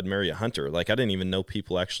never thought I'd marry a hunter. Like I didn't even know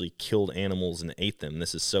people actually killed animals and ate them.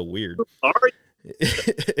 This is so weird.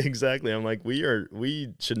 Exactly. I'm like,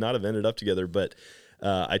 we should not have ended up together, but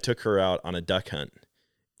I took her out on a duck hunt,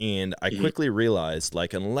 and I quickly realized,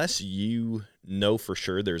 like, unless you know for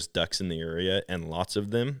sure there's ducks in the area and lots of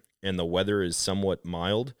them, and the weather is somewhat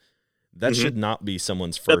mild, that should not be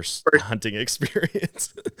someone's first hunting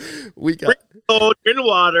experience. We got cold in the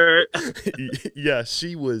water. Yeah,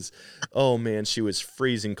 she was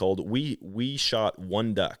freezing cold. We shot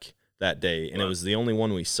one duck that day, and it was the only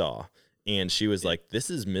one we saw. And she was like,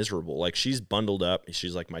 this is miserable. Like, she's bundled up.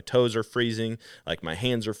 She's like, my toes are freezing. Like, my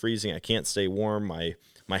hands are freezing. I can't stay warm. My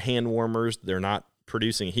hand warmers, they're not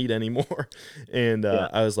producing heat anymore. And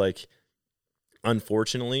I was like,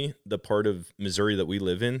 unfortunately, the part of Missouri that we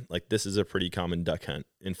live in, like, this is a pretty common duck hunt.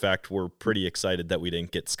 In fact, we're pretty excited that we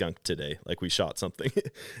didn't get skunked today. Like, we shot something.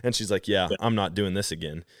 And she's like, yeah, I'm not doing this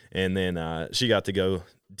again. And then she got to go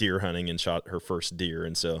deer hunting and shot her first deer,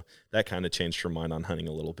 and so that kind of changed her mind on hunting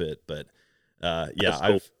a little bit. But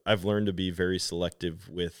cool. I've learned to be very selective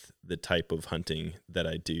with the type of hunting that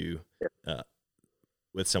I do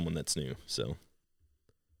with someone that's new. So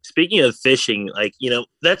speaking of fishing, like,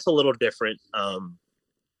 that's a little different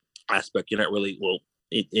aspect. You're not really,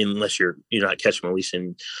 unless you're not catching and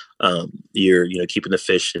releasing, you're keeping the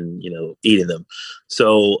fish and eating them.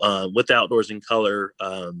 So with Outdoors in Color,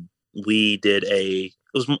 we did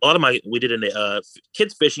we did a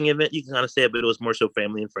kids fishing event, you can kind of say it, but it was more so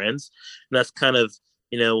family and friends. And that's kind of,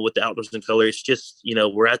 with the Outdoors in Color, it's just,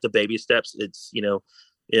 we're at the baby steps. It's,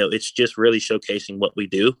 it's just really showcasing what we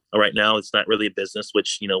do right now. It's not really a business,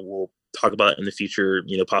 which, we'll talk about in the future,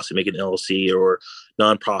 possibly make an LLC or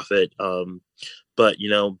nonprofit. But,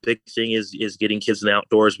 big thing is getting kids in the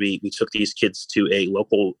outdoors. We took these kids to a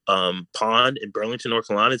local pond in Burlington, North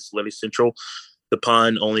Carolina. It's literally central. The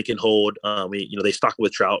pond only can hold, they stock it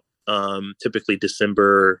with trout, typically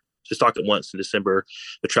December. To stock it once in December.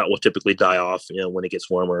 The trout will typically die off, when it gets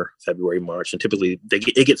warmer, February, March, and typically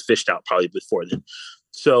it gets fished out probably before then.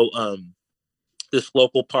 So this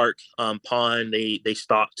local park pond, they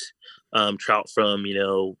stocked trout from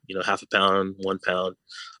half a pound, 1 pound,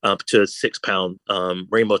 up to a 6 pound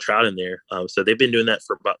rainbow trout in there. So they've been doing that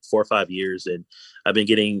for about 4 or 5 years, and I've been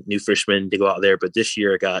getting new fishermen to go out there. But this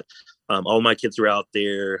year I got all my kids were out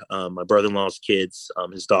there. My brother-in-law's kids,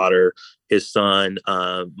 his daughter, his son,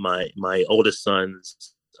 my oldest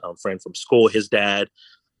son's friend from school, his dad,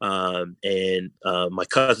 and my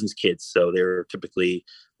cousin's kids. So they were typically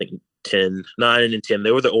like 9 and 10.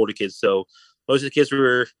 They were the older kids. So most of the kids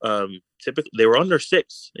were typically, they were under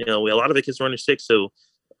 6. A lot of the kids were under 6. So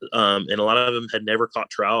and a lot of them had never caught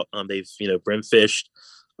trout. They've brim fished.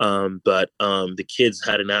 But the kids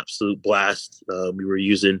had an absolute blast. We were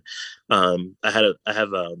using, I have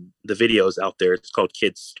the videos out there. It's called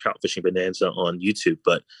Kids Trout Fishing Bonanza on YouTube,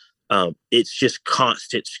 but it's just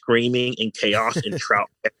constant screaming and chaos and trout.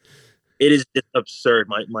 It is just absurd.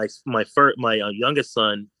 My youngest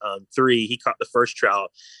son, 3, he caught the first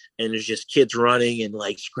trout, and there's just kids running and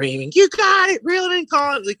like screaming, "You got it, reeling and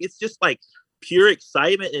calling!" Like, it's just like pure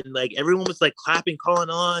excitement, and like everyone was like clapping,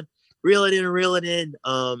 calling on. reel it in, reel it in.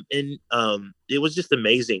 It was just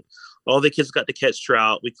amazing. All the kids got to catch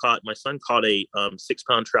trout. My son caught a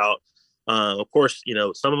 6-pound trout. Of course,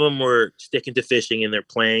 some of them were sticking to fishing and they're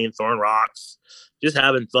playing, throwing rocks, just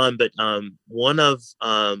having fun. But one of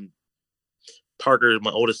Parker,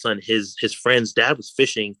 my oldest son, his friend's dad was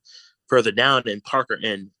fishing further down, and Parker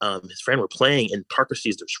and his friend were playing, and Parker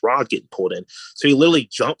sees this rod getting pulled in. So he literally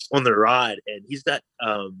jumps on the rod, and he's got,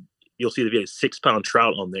 you'll see the video, 6-pound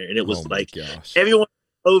trout on there. And it was everyone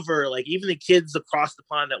over, like even the kids across the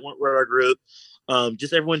pond that weren't with our group,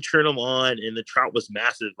 just everyone turned them on, and the trout was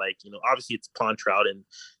massive. Like, obviously it's pond trout,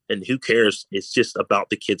 and who cares? It's just about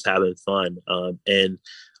the kids having fun. In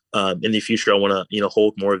the future, I want to,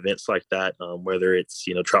 hold more events like that, whether it's,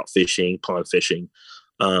 trout fishing, pond fishing,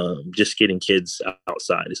 just getting kids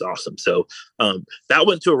outside is awesome. So that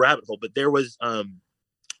went to a rabbit hole. But there was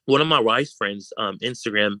one of my wife's friends,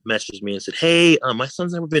 Instagram messaged me and said, hey, my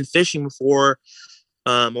son's never been fishing before.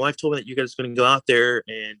 My wife told me that you guys are going to go out there.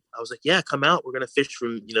 And I was like, yeah, come out. We're going to fish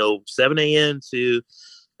from, 7 a.m. to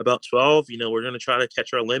about 12. We're going to try to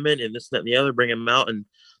catch our limit and this, and that, and the other, bring him out. And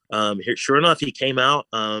sure enough, he came out.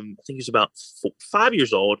 I think he was about 5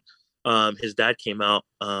 years old. His dad came out,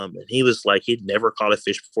 and he was like, he'd never caught a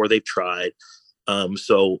fish before. They've tried.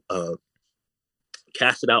 So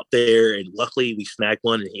cast it out there, and luckily we snagged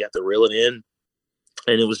one, and he got to reel it in.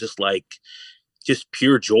 And it was just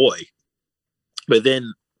pure joy. But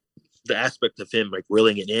then the aspect of him like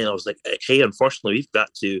reeling it in, I was like, hey, unfortunately, we've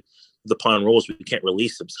got to the pond rules. We can't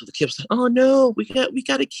release him. So the kid was like, oh no, we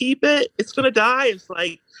got to keep it. It's going to die. It's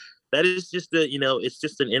like, that is just it's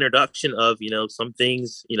just an introduction of, some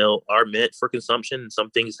things, are meant for consumption and some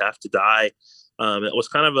things have to die. It was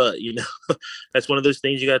kind of that's one of those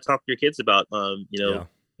things you got to talk to your kids about.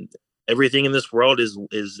 Everything in this world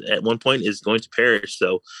is at one point is going to perish.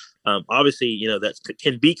 So obviously, that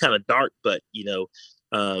can be kind of dark, but,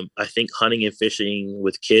 I think hunting and fishing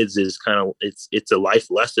with kids is kind of, it's a life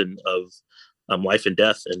lesson of life and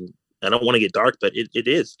death. And I don't want to get dark, but it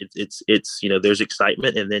is. It's there's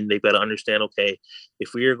excitement, and then they've got to understand, okay,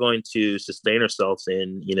 if we are going to sustain ourselves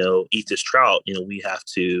and eat this trout, we have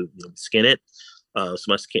to skin it.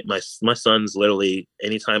 So my son's literally,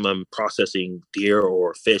 anytime I'm processing deer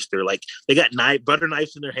or fish, they're like, they got butter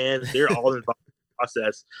knives in their hands. They're all involved in the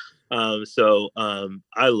process.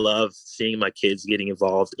 I love seeing my kids getting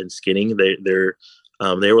involved in skinning. They were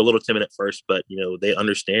a little timid at first, but they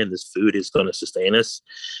understand this food is going to sustain us.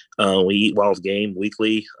 We eat wild game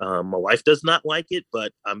weekly. My wife does not like it,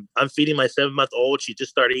 but I'm feeding my 7-month-old. She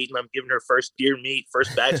just started eating. I'm giving her first deer meat,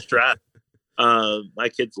 first bag strap. My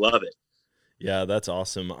kids love it. Yeah, that's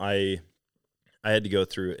awesome. I had to go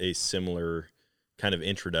through a similar kind of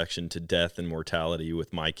introduction to death and mortality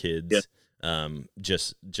with my kids. Yeah.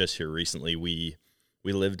 Just here recently, we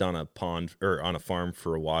lived on a pond or on a farm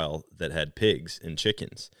for a while that had pigs and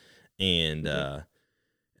chickens. And at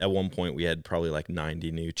one point we had probably like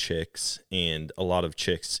 90 new chicks, and a lot of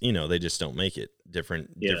chicks, they just don't make it.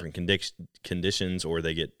 Different conditions, or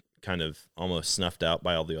they get kind of almost snuffed out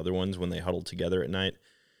by all the other ones when they huddle together at night.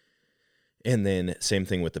 And then same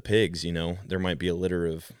thing with the pigs, there might be a litter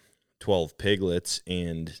of 12 piglets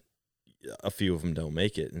and a few of them don't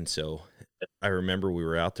make it. And so I remember we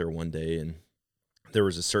were out there one day, and there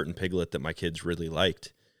was a certain piglet that my kids really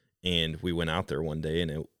liked. And we went out there one day, and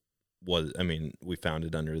it was, we found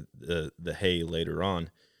it under the hay later on.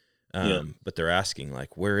 But they're asking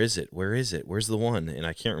like, where is it? Where is it? Where's the one? And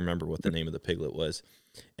I can't remember what the name of the piglet was.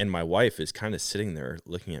 And my wife is kind of sitting there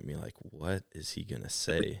looking at me like, what is he going to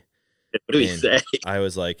say? What do we say? I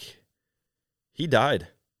was like, he died.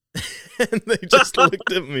 And they just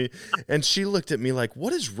looked at me, and she looked at me like,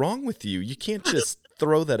 what is wrong with you? You can't just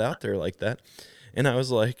throw that out there like that. And I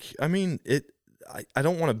was like, I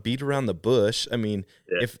don't want to beat around the bush.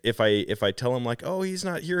 If I tell him like, oh, he's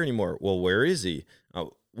not here anymore. Well, where is he?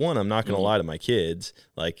 One, I'm not going to lie to my kids.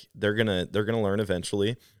 Like they're going to learn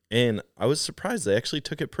eventually. And I was surprised they actually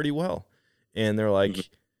took it pretty well. And they're like,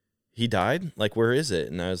 he died? Like, where is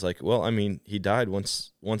it? And I was like, well, he died.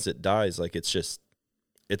 Once it dies, like,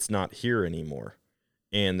 it's not here anymore.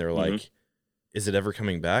 And they're like, is it ever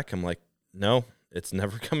coming back? I'm like, no, it's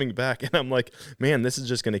never coming back. And I'm like, man, this is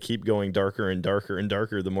just going to keep going darker and darker and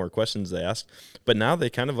darker the more questions they ask. But now they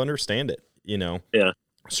kind of understand it, Yeah.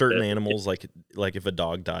 Certain animals, like if a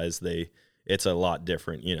dog dies, it's a lot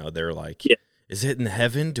different. They're like, is it in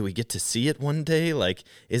heaven? Do we get to see it one day? Like,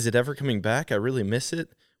 is it ever coming back? I really miss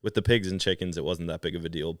it. With the pigs and chickens, it wasn't that big of a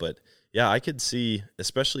deal. But yeah, I could see,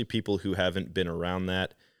 especially people who haven't been around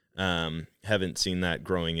that, haven't seen that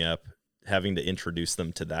growing up, having to introduce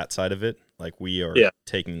them to that side of it. Like we are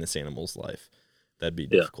taking this animal's life. That'd be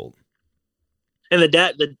difficult. And the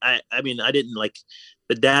dad, I mean, I didn't like,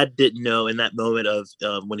 the dad didn't know in that moment of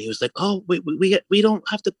when he was like, oh, we don't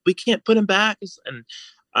have to, we can't put him back. And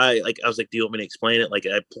I was like, do you want me to explain it? Like,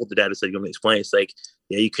 I pulled the dad and said, you want me to explain? It's like,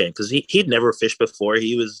 yeah, you can. Cause he'd never fished before.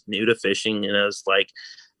 He was new to fishing. And I was like,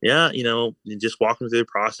 yeah, just walking through the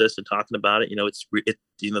process and talking about it,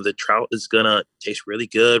 the trout is going to taste really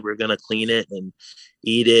good. We're going to clean it and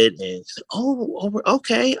eat it. And he's like, oh,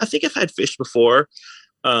 okay. I think I've had fish before.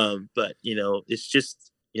 But it's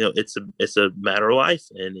just, it's a matter of life,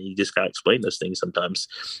 and you just got to explain those things sometimes.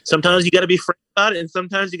 Sometimes you got to be frank about it, and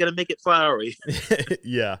sometimes you got to make it flowery.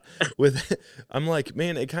 Yeah. I'm like,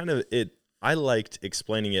 man, I liked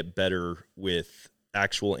explaining it better with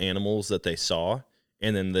actual animals that they saw,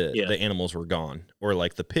 and then the animals were gone. Or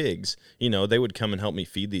like the pigs, they would come and help me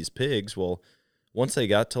feed these pigs. Well, once they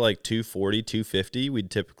got to like 240, 250,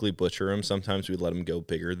 we'd typically butcher them. Sometimes we'd let them go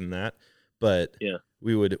bigger than that. But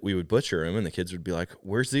we would butcher them, and the kids would be like,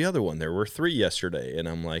 where's the other one? There were 3 yesterday. And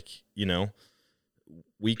I'm like,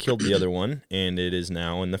 we killed the other one, and it is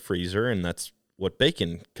now in the freezer, and that's what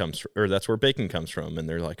bacon comes from, or that's where bacon comes from. And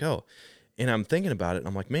they're like, oh. And I'm thinking about it, and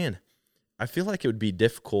I'm like, man, I feel like it would be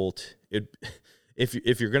difficult. If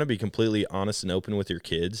you're going to be completely honest and open with your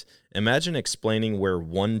kids, imagine explaining where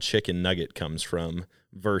one chicken nugget comes from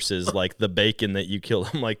versus like the bacon that you kill.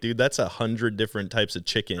 I'm like, dude, that's 100 different types of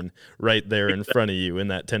chicken right there in front of you in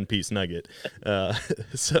that 10-piece nugget.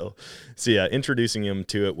 So yeah, introducing them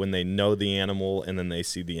to it when they know the animal and then they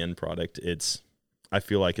see the end product, I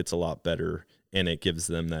feel like it's a lot better, and it gives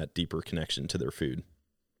them that deeper connection to their food.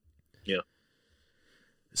 Yeah.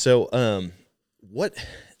 So,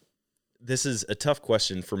 this is a tough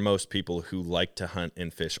question for most people who like to hunt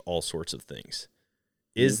and fish all sorts of things.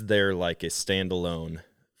 Is there like a standalone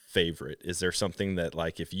favorite? Is there something that,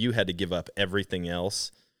 like, if you had to give up everything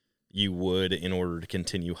else, you would in order to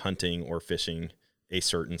continue hunting or fishing a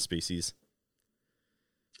certain species?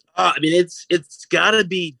 I mean, it's gotta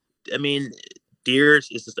be, deer is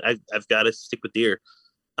just, I've got to stick with deer.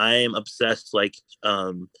 I am obsessed. Like,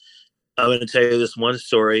 I'm going to tell you this one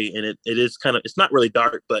story, and it is it's not really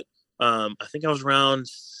dark, but I think I was around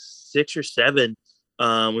 6 or 7.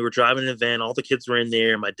 We were driving in a van. All the kids were in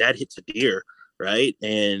there. My dad hits a deer, right?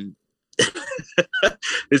 And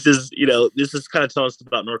this is kind of telling us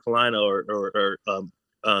about North Carolina or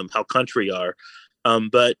how country we are.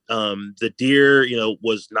 But the deer,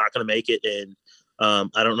 was not going to make it. And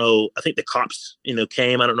I don't know. I think the cops,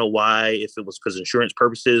 came. I don't know why, if it was because insurance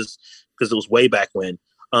purposes, because it was way back when.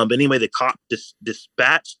 But anyway, the cop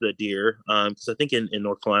dispatched the deer because I think in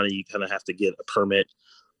North Carolina, you kind of have to get a permit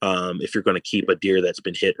if you're going to keep a deer that's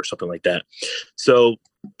been hit or something like that. So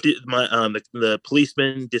the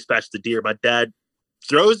policeman dispatched the deer. My dad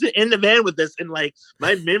throws it in the van with us, and like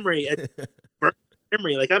my memory,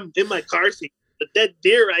 like I'm in my car seat, the dead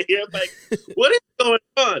deer right here. I'm like, what is going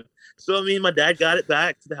on? So my dad got it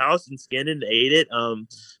back to the house and skinned it and ate it.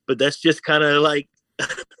 But that's just kind of like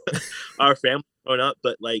our family growing up.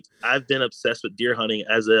 But like, I've been obsessed with deer hunting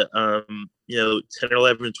as a 10 or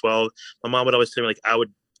 11 and 12. My mom would always tell me, like, I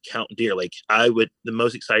would count deer. Like, the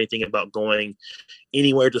most exciting thing about going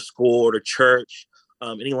anywhere to school or to church,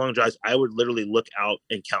 any long drives, I would literally look out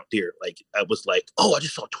and count deer. Like, I was like, oh, I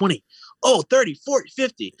just saw 20, 30, 40,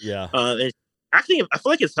 50. Yeah. And actually, I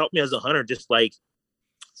feel like it's helped me as a hunter, just like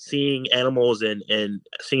seeing animals and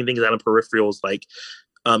seeing things out of peripherals. Like,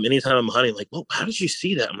 anytime I'm hunting, like, well, how did you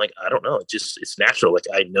see that? I'm like, I don't know. It's natural. Like,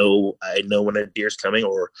 I know when a deer's coming,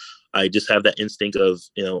 or I just have that instinct of,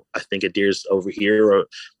 I think a deer's over here.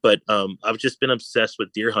 But I've just been obsessed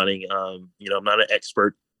with deer hunting. I'm not an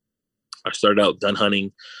expert. I started out gun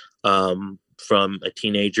hunting from a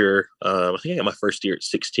teenager. I think I got my first deer at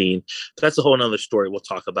 16. That's a whole nother story we'll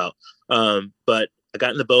talk about. But I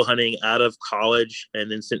got into bow hunting out of college,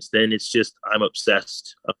 and then since then, it's just, I'm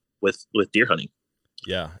obsessed with deer hunting.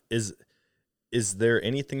 Yeah. Is there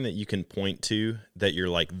anything that you can point to that you're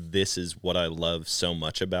like, this is what I love so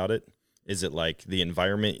much about it? Is it like the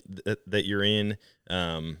environment that you're in?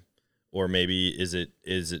 Or maybe is it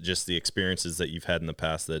just the experiences that you've had in the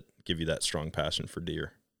past that give you that strong passion for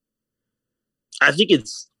deer? I think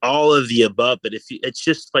it's all of the above, but it's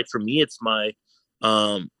just like, for me, it's my,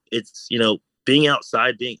 it's, being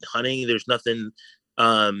outside, being hunting. There's nothing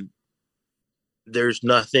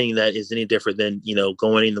that is any different than,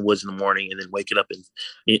 going in the woods in the morning and then waking up and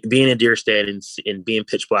being in a deer stand and being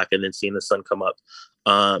pitch black and then seeing the sun come up.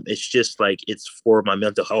 It's just like, it's for my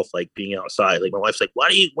mental health, like being outside. Like, my wife's like, why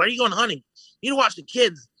are you going hunting? You need to watch the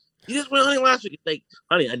kids. You just went hunting last week. It's like,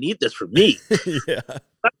 honey, I need this for me. Yeah.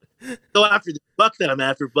 Go after the buck that I'm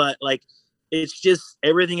after. But like, it's just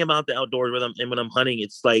everything about the outdoors when I'm hunting.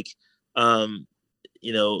 It's like,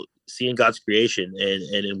 seeing God's creation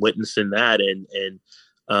and witnessing that. And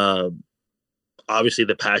obviously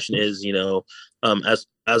the passion is,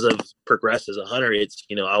 as I've progressed as a hunter, it's,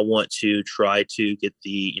 I want to try to get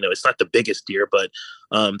it's not the biggest deer, but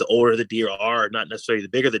the older the deer are, not necessarily the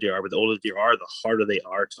bigger the deer are, but the older the deer are, the harder they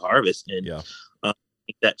are to harvest. And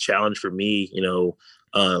that challenge for me,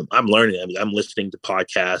 I'm learning. I mean, I'm listening to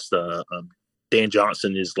podcasts. Dan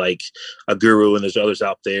Johnson is like a guru, and there's others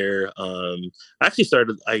out there.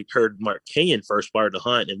 I heard Mark Kenyon first started to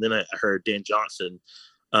hunt, and then I heard Dan Johnson.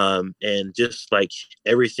 And just like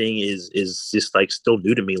everything is just like still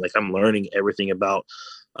new to me. Like I'm learning everything about,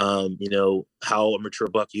 how a mature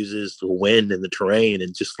buck uses the wind and the terrain,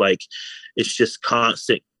 and just like, it's just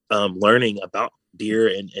constant, learning about deer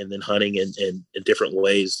and then hunting in different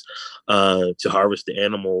ways, to harvest the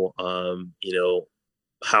animal,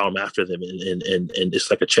 how I'm after them. And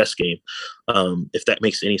it's like a chess game. If that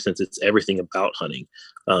makes any sense, it's everything about hunting,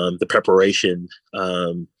 the preparation,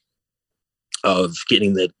 of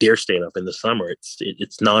getting the deer stand up in the summer.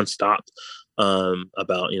 It's nonstop,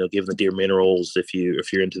 about, giving the deer minerals if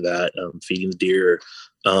you're into that, feeding the deer.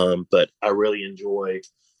 But I really enjoy,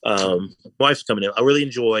 wife's coming in. I really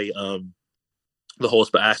enjoy, the whole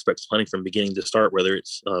aspects of hunting from beginning to start, whether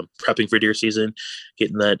it's, prepping for deer season,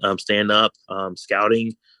 getting that, stand up,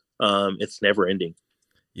 scouting. It's never ending.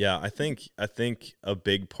 Yeah. I think a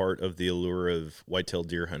big part of the allure of whitetail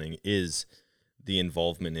deer hunting is the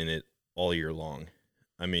involvement in it all year long.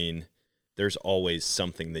 I mean, there's always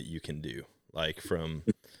something that you can do, like from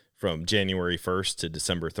January 1st to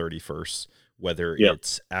December 31st, whether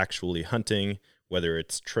it's actually hunting, whether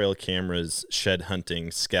it's trail cameras, shed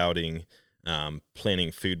hunting, scouting,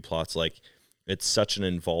 planning food plots. Like, it's such an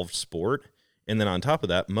involved sport. And then on top of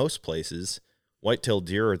that, most places, whitetail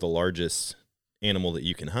deer are the largest animal that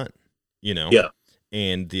you can hunt,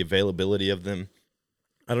 and the availability of them.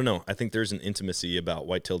 I don't know. I think there's an intimacy about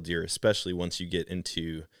whitetail deer, especially once you get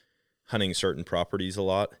into hunting certain properties a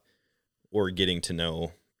lot, or getting to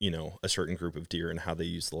know, a certain group of deer and how they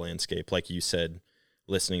use the landscape. Like you said,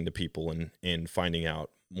 listening to people and finding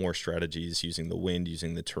out more strategies, using the wind,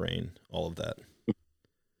 using the terrain, all of that.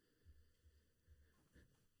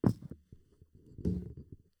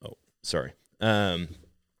 Oh, sorry.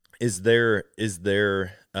 Is there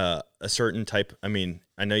a certain type? I mean,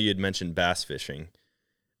 I know you had mentioned bass fishing.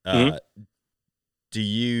 Do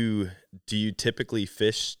you typically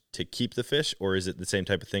fish to keep the fish, or is it the same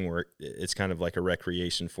type of thing where it's kind of like a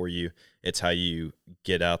recreation for you? It's how you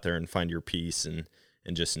get out there and find your peace and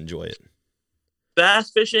just enjoy it.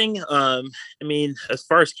 Bass fishing, I mean, as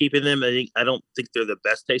far as keeping them, I don't think they're the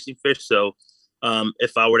best tasting fish. So,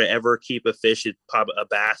 if I were to ever keep a fish, a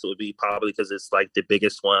bass, it would be probably because it's like the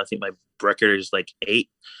biggest one. I think my record is like 8.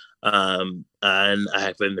 And I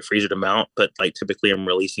have it in the freezer to mount, but like typically I'm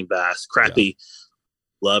releasing bass. Crappie,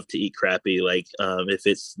 love to eat crappie. Like, if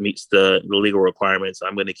it meets the legal requirements,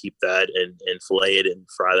 I'm going to keep that and fillet it and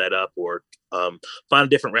fry that up, or find a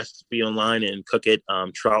different recipe online and cook it.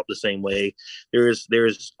 Trout the same way.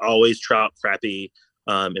 There's always trout, crappie,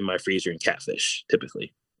 in my freezer, and catfish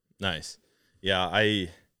typically. Nice. Yeah. I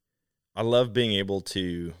love being able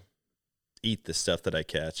to eat the stuff that I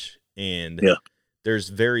catch, and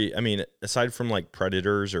there's aside from like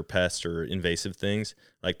predators or pests or invasive things,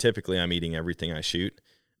 like typically I'm eating everything I shoot,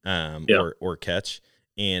 or catch.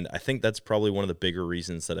 And I think that's probably one of the bigger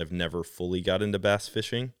reasons that I've never fully got into bass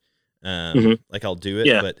fishing. Like I'll do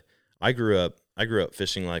it, but I grew up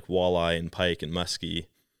fishing like walleye and pike and muskie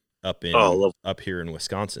up here in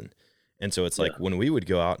Wisconsin. And so it's like when we would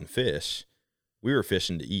go out and fish, we were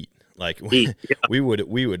fishing to eat. Like we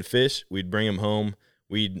would fish, we'd bring them home,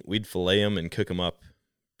 we'd fillet them and cook them up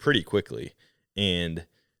pretty quickly. And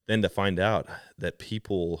then to find out that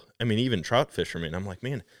people, even trout fishermen, I'm like,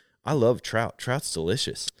 man, I love trout. Trout's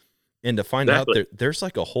delicious. And to find out there's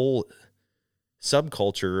like a whole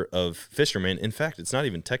subculture of fishermen. In fact, it's not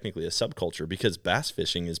even technically a subculture, because bass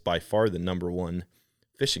fishing is by far the number one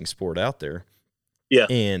fishing sport out there. Yeah.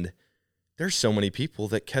 And there's so many people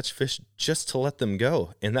that catch fish just to let them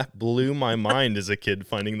go. And that blew my mind as a kid,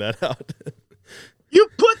 finding that out. You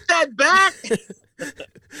put that back.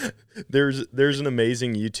 There's an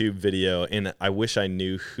amazing YouTube video, and I wish I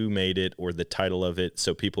knew who made it or the title of it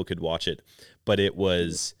so people could watch it. But it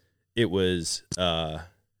was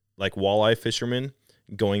like walleye fishermen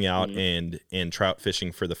going out and trout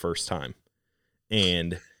fishing for the first time.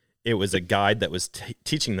 And it was a guide that was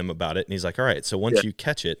teaching them about it. And he's like, all right, so once you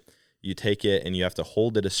catch it, you take it and you have to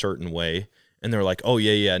hold it a certain way. And they're like, oh,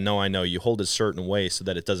 yeah, no, I know. You hold it a certain way so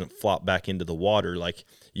that it doesn't flop back into the water. Like,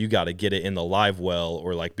 you got to get it in the live well,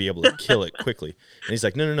 or like be able to kill it quickly. And he's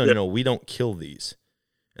like, no, we don't kill these.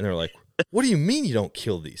 And they're like, what do you mean you don't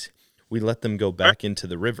kill these? We let them go back into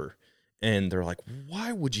the river. And they're like,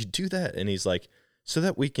 why would you do that? And he's like, so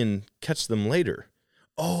that we can catch them later.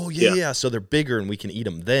 Oh, yeah. So they're bigger and we can eat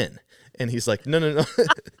them then. And he's like, no.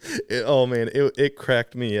 Oh, man, it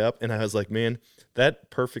cracked me up. And I was like, man, that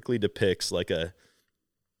perfectly depicts like a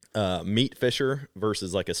meat fisher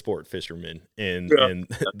versus like a sport fisherman and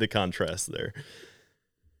the contrast there.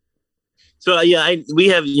 So we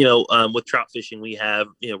have with trout fishing we have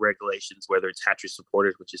regulations, whether it's hatchery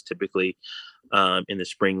supported, which is typically in the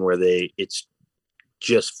spring where it's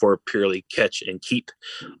just for purely catch and keep,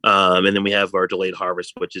 and then we have our delayed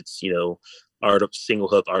harvest, which it's single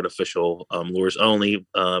hook artificial lures only,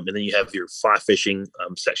 and then you have your fly fishing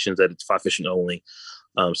sections that it's fly fishing only.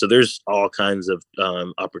 So there's all kinds of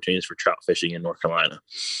opportunities for trout fishing in North Carolina.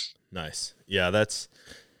 Nice. Yeah, that's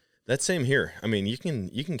same here. I mean, you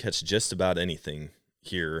can catch just about anything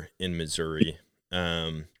here in Missouri.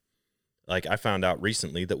 Like I found out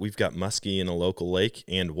recently that we've got muskie in a local lake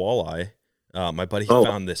and walleye. My buddy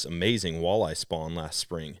found this amazing walleye spawn last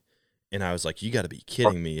spring, and I was like, you got to be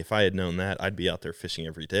kidding me. If I had known that, I'd be out there fishing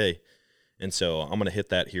every day. And so I'm going to hit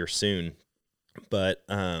that here soon. But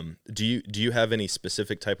do you have any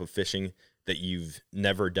specific type of fishing that you've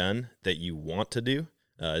never done that you want to do?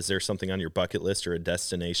 Is there something on your bucket list or a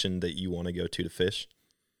destination that you want to go to fish?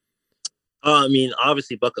 I mean,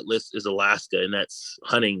 obviously bucket list is Alaska, and that's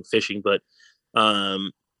hunting, fishing, but I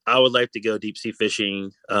would like to go deep sea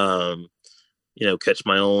fishing, catch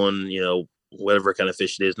my own, whatever kind of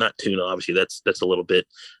fish it is, not tuna, obviously that's a little bit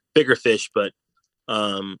bigger fish, but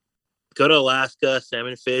go to Alaska,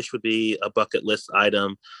 salmon fish would be a bucket list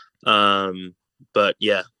item. But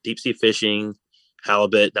yeah, deep sea fishing,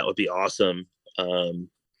 halibut, that would be awesome.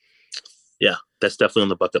 Yeah, that's definitely on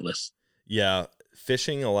the bucket list. Yeah.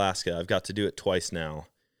 Fishing Alaska, I've got to do it twice now.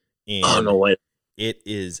 And no way. It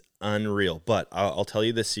is unreal. But I'll tell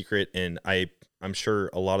you the secret, and I'm sure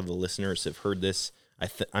a lot of the listeners have heard this.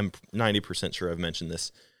 I'm 90% sure I've mentioned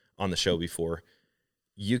this on the show before.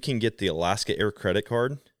 You can get the Alaska Air credit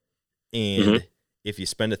card, and if you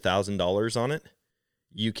spend $1,000 on it,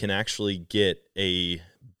 you can actually get a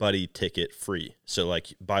buddy ticket free. So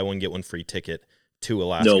like buy one, get one free ticket to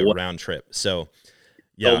Alaska round trip. So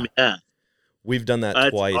yeah. We've done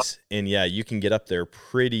that twice, awesome. And yeah, you can get up there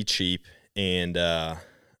pretty cheap, and I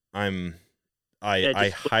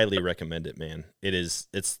highly recommend it, man. It's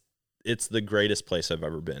the greatest place I've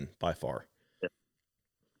ever been by far.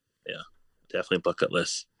 Yeah, definitely bucket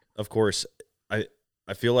list. Of course, I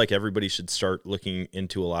feel like everybody should start looking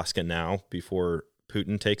into Alaska now before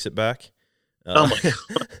Putin takes it back. Oh my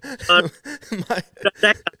God.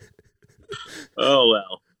 Oh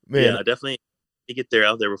wow, man, yeah, definitely. Get there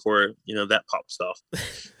out there before that pops off.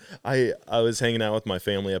 I was hanging out with my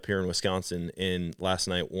family up here in Wisconsin, and last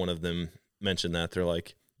night one of them mentioned that they're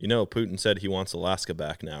like, Putin said he wants Alaska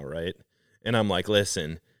back now, right? And I'm like,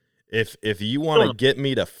 listen, if you want to get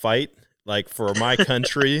me to fight like for my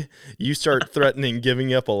country, you start threatening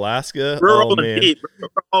giving up Alaska. We're rolling deep. We're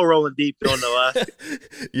all rolling deep on Alaska.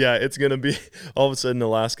 Yeah, it's gonna be all of a sudden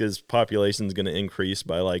Alaska's population is gonna increase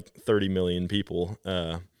by like 30 million people.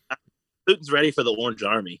 Putin's ready for the Orange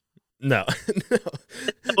Army. No.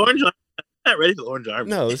 Orange Army. Not ready for the Orange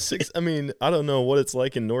Army. No, I mean, I don't know what it's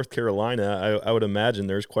like in North Carolina. I would imagine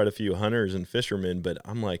there's quite a few hunters and fishermen, but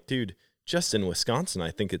I'm like, dude, just in Wisconsin,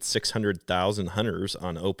 I think it's 600,000 hunters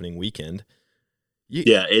on opening weekend. You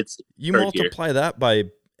multiply that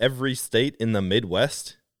by every state in the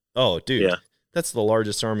Midwest. Oh, dude, that's the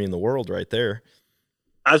largest army in the world right there.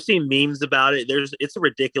 I've seen memes about it. It's a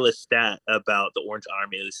ridiculous stat about the Orange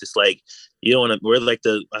Army. It's just like, you don't want to, we're like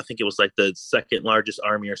I think it was like the second largest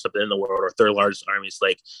army or something in the world, or third largest army. It's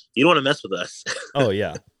like, you don't want to mess with us. Oh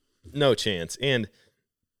yeah, no chance. And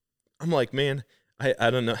I'm like, man,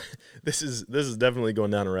 I don't know. This is definitely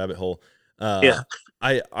going down a rabbit hole.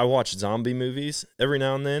 I watch zombie movies every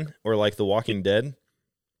now and then, or like The Walking Dead.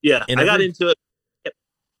 Yeah. And I got into it.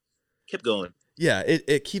 Kept going. Yeah,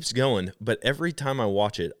 it keeps going, but every time I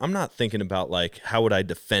watch it, I'm not thinking about, like, how would I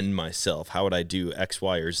defend myself? How would I do X,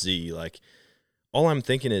 Y, or Z? Like, all I'm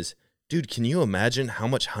thinking is, dude, can you imagine how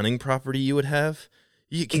much hunting property you would have?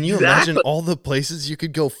 Can you imagine all the places you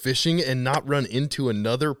could go fishing and not run into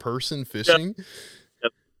another person fishing?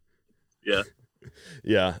 Yep. Yeah.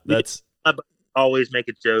 Yeah, that's... I always make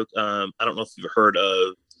a joke. I don't know if you've heard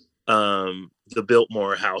of the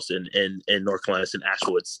Biltmore house in North Carolina. It's in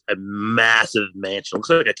Asheville. It's a massive mansion. It looks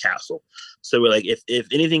like a castle. So we're like, if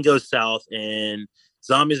anything goes south and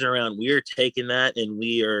zombies are around, we are taking that, and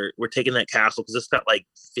we're taking that castle because it's got like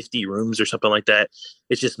 50 rooms or something like that.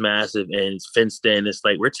 It's just massive and it's fenced in. It's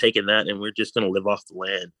like we're taking that and we're just gonna live off the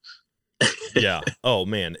land. Yeah. Oh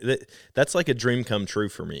man, that's like a dream come true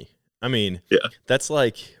for me. I mean, Yeah. that's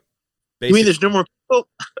like You mean there's no more people?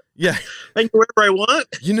 Yeah. I can go wherever I want.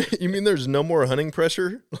 You mean there's no more hunting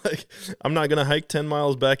pressure? Like, I'm not gonna hike 10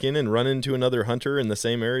 miles back in and run into another hunter in the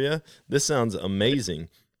same area? This sounds amazing.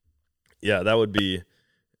 Yeah, that would be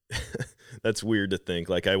that's weird to think.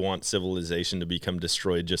 Like, I want civilization to become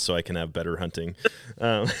destroyed just so I can have better hunting.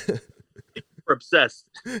 We're obsessed.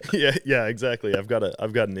 Yeah, exactly. I've got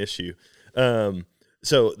an issue.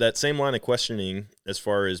 So that same line of questioning, as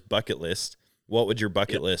far as bucket list, what would your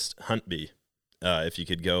bucket list hunt be, if you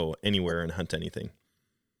could go anywhere and hunt anything?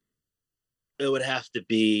 It would have to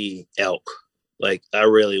be elk. Like, I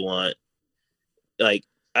really want, like,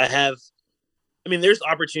 there's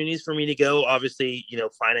opportunities for me to go. Obviously,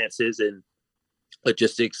 finances and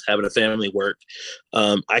logistics, having a family work.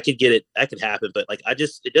 I could get it. That could happen. But like,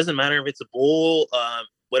 it doesn't matter if it's a bull,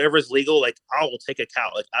 whatever is legal. Like, I will take a cow.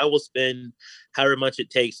 Like, I will spend however much it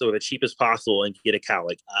takes or the cheapest possible and get a cow.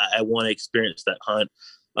 Like, I want to experience that hunt.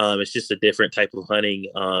 It's just a different type of hunting.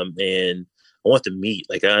 And I want the meat.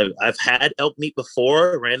 Like, I've had elk meat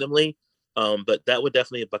before randomly. But that would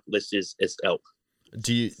definitely a bucket list is elk.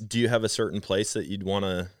 Do you have a certain place that you'd want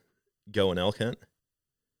to go and elk hunt?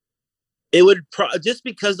 It would just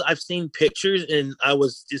because I've seen pictures and I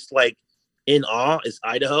was just like in awe. Is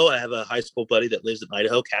Idaho. I have a high school buddy that lives in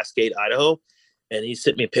Idaho, Cascade, Idaho, and he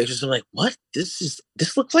sent me pictures. I'm like, what? This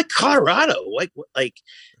looks like Colorado.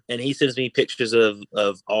 And he sends me pictures of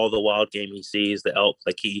all the wild game he sees, the elk.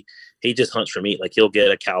 Like he just hunts for meat. Like he'll get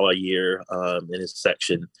a cow a year in his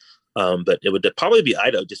section. But it would probably be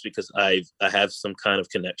Idaho just because I have some kind of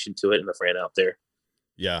connection to it and I've ran out there.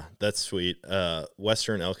 Yeah, that's sweet.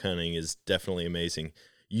 Western elk hunting is definitely amazing.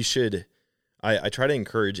 You should, I try to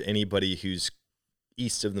encourage anybody who's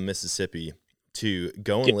east of the Mississippi to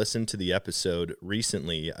go and listen to the episode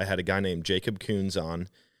recently. I had a guy named Jacob Coons on,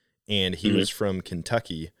 and he was from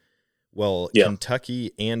Kentucky. Well,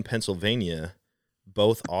 Kentucky and Pennsylvania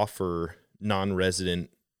both offer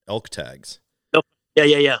non-resident elk tags. Oh,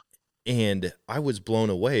 yeah. And I was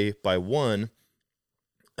blown away by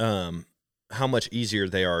how much easier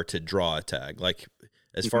they are to draw a tag. Like,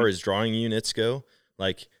 as far as drawing units go,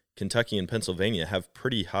 like Kentucky and Pennsylvania have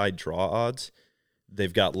pretty high draw odds.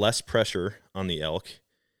 They've got less pressure on the elk,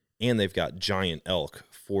 and they've got giant elk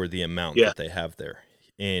for the amount that they have there.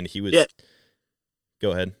 And he was,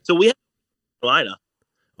 go ahead. So we have Carolina.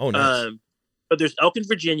 Oh, nice. But there's elk in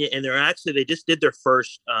Virginia, and they just did their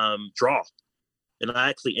first draw. And I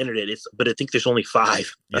actually entered it. But I think there's only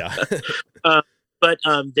 5. Yeah. But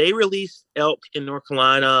they released elk in North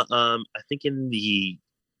Carolina. I think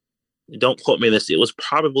don't quote me on this, it was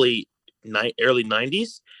probably early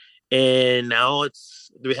 90s. And now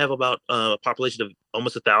we have about a population of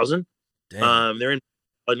almost 1,000. They're in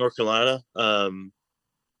North Carolina,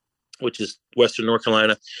 which is Western North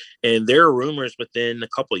Carolina. And there are rumors within a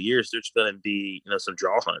couple of years, there's going to be some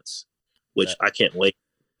draw hunts, which I can't wait.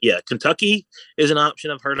 Yeah, Kentucky is an option.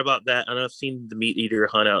 I've heard about that. I know I've seen the meat eater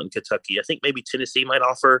hunt out in Kentucky. I think maybe Tennessee might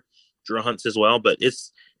offer draw hunts as well. But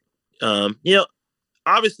it's,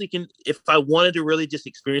 obviously if I wanted to really just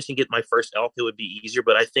experience and get my first elk, it would be easier.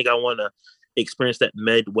 But I think I want to experience that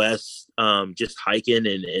Midwest, just hiking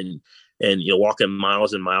and walking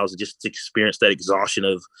miles and miles and just experience that exhaustion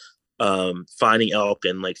of finding elk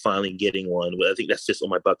and like finally getting one. I think that's just on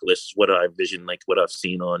my bucket list. Is what I envision, like what I've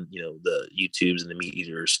seen on the YouTubes and the meat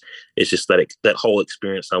eaters. It's just that whole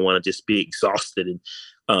experience. I want to just be exhausted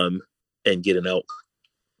and get an elk.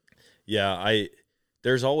 Yeah,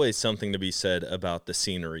 there's always something to be said about the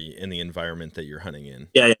scenery and the environment that you're hunting in.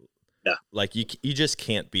 Yeah. Like you just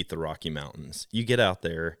can't beat the Rocky Mountains. You get out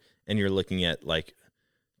there and you're looking at like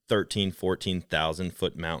 14,000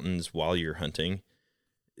 foot mountains while you're hunting.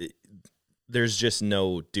 There's just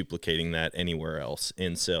no duplicating that anywhere else.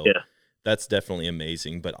 And so that's definitely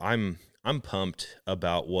amazing. But I'm pumped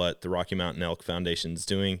about what the Rocky Mountain Elk Foundation is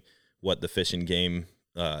doing, what the Fish and Game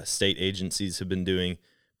state agencies have been doing,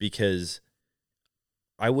 because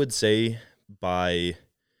I would say by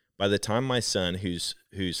the time my son, who's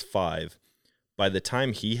 5, by the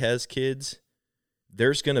time he has kids,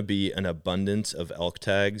 there's going to be an abundance of elk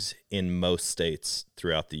tags in most states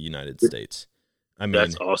throughout the United States. I mean,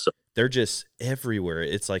 that's awesome. They're just everywhere.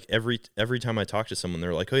 It's like every time I talk to someone,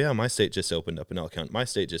 they're like, oh yeah, my state just opened up an elk hunt. My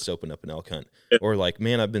state just opened up an elk hunt. Or like,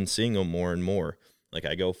 man, I've been seeing them more and more. Like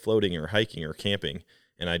I go floating or hiking or camping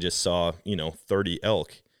and I just saw, 30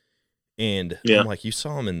 elk. And I'm like, you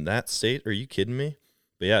saw them in that state? Are you kidding me?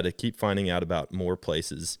 yeah, to keep finding out about more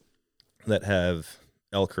places that have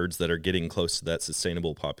elk herds that are getting close to that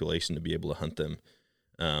sustainable population to be able to hunt them.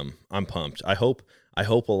 I'm pumped. I hope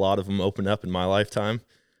a lot of them open up in my lifetime,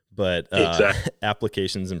 but Exactly.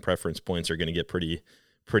 applications and preference points are going to get pretty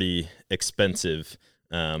expensive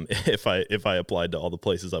if I applied to all the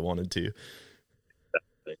places I wanted to.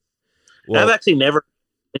 Well, I've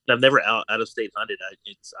never out of state hunted.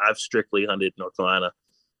 I've strictly hunted North Carolina.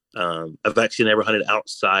 I've actually never hunted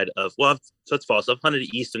outside of, so that's false. I've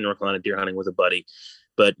hunted eastern North Carolina deer hunting with a buddy,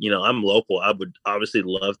 but I'm local. I would obviously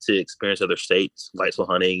love to experience other states, Whitesville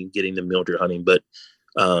hunting, getting the mule deer hunting, but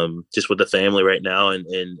just with the family right now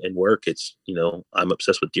and work, it's, I'm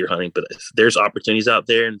obsessed with deer hunting, but if there's opportunities out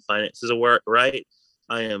there and finances are work right,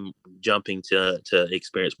 I am jumping to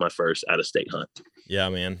experience my first out of state hunt. Yeah,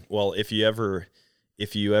 man. Well, if you ever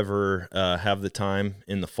have the time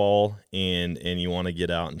in the fall and you want to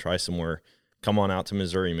get out and try somewhere, come on out to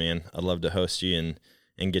Missouri, man. I'd love to host you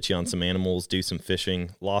and get you on some animals, do some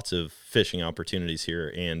fishing. Lots of fishing opportunities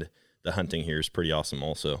here, and the hunting here is pretty awesome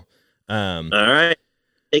also. All right.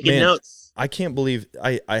 Taking notes. I can't believe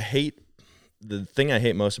I hate the thing I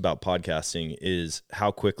hate most about podcasting is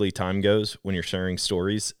how quickly time goes when you're sharing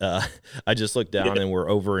stories. I just looked down and we're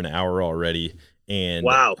over an hour already. And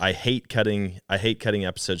wow. I hate cutting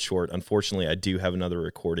episodes short. Unfortunately, I do have another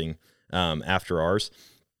recording after ours,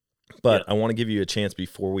 but I want to give you a chance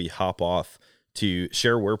before we hop off to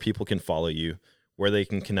share where people can follow you, where they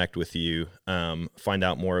can connect with you, find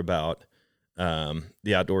out more about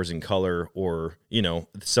the Outdoors in Color, or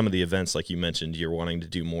some of the events like you mentioned you're wanting to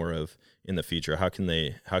do more of in the future. How can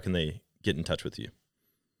they get in touch with you?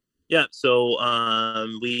 Yeah, so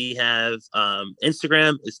we have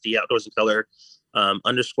Instagram. It's the Outdoors in Color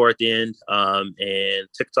 _ at the end, and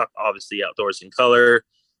TikTok, obviously Outdoors in Color.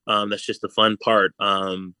 That's just the fun part.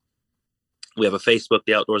 We have a Facebook,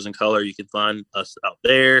 the Outdoors in Color. You can find us out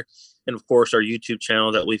there, and of course our YouTube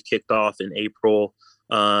channel that we've kicked off in April,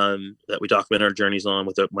 that we document our journeys on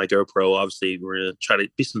with my GoPro. Obviously, we're gonna try to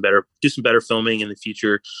do some better filming in the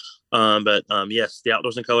future. But yes, the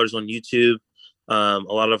Outdoors in Color is on YouTube. A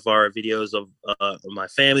lot of our videos of my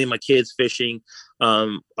family, my kids fishing.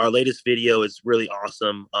 Our latest video is really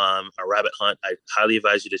awesome. Our rabbit hunt. I highly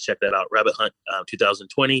advise you to check that out. Rabbit hunt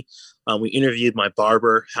 2020. We interviewed my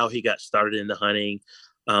barber, how he got started into hunting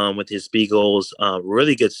with his beagles.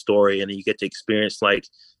 Really good story, and then you get to experience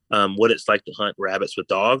what it's like to hunt rabbits with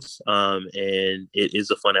dogs. And it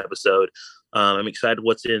is a fun episode. I'm excited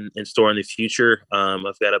what's in store in the future.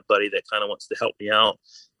 I've got a buddy that kind of wants to help me out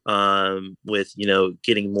with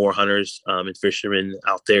getting more hunters and fishermen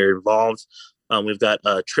out there involved. We've got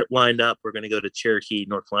a trip lined up. We're going to go to Cherokee,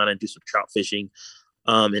 North Carolina, and do some trout fishing.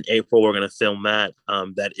 In April, we're going to film that.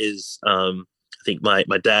 That is, I think my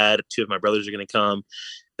dad, 2 of my brothers are going to come,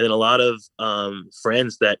 and then a lot of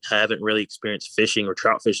friends that haven't really experienced fishing or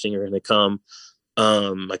trout fishing are going to come.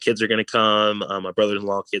 My kids are going to come. My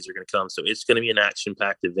brother-in-law kids are going to come. So it's going to be an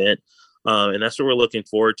action-packed event, and that's what we're looking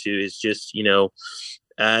forward to. Is just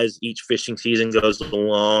as each fishing season goes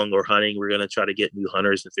along or hunting, we're going to try to get new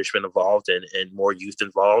hunters and fishermen involved and more youth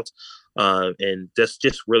involved. And that's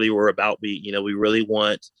just really what we're about. We really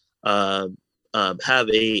want have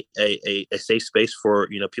a safe space for,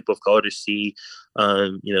 people of color to see,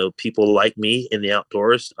 people like me in the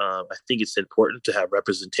outdoors. I think it's important to have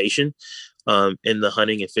representation in the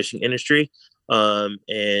hunting and fishing industry. And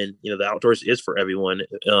the outdoors is for everyone.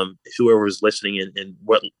 Whoever is listening and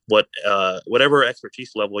whatever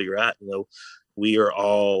expertise level you're at, we are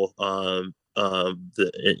all a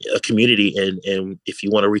community. And if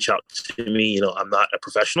you want to reach out to me, I'm not a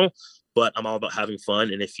professional, but I'm all about having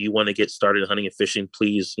fun. And if you want to get started hunting and fishing,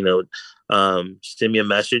 please, send me a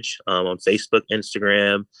message on Facebook,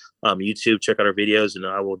 Instagram, YouTube. Check out our videos, and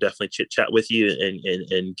I will definitely chit chat with you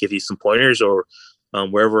and give you some pointers, or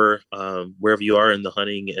wherever you are in the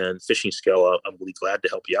hunting and fishing scale. I'm really glad to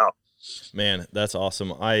help you out. Man, that's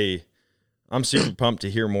awesome. I'm super pumped to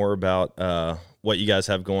hear more about what you guys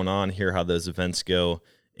have going on, hear how those events go,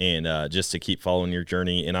 and just to keep following your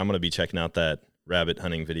journey. And I'm going to be checking out that rabbit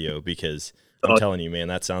hunting video, because I'm telling you, man,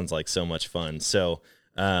 that sounds like so much fun. So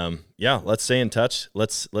let's stay in touch.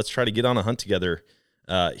 Let's try to get on a hunt together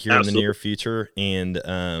here Absolutely. In the near future. And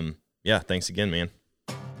thanks again, man.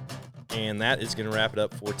 And that is going to wrap it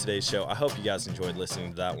up for today's show. I hope you guys enjoyed listening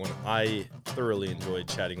to that one. I thoroughly enjoyed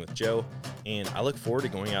chatting with Joe, and I look forward to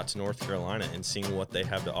going out to North Carolina and seeing what they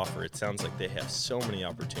have to offer. It sounds like they have so many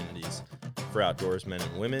opportunities for outdoorsmen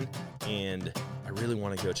and women, and I really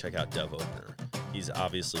want to go check out Dove Opener. He's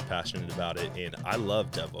obviously passionate about it, and I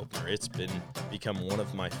love Dove Opener. It's become one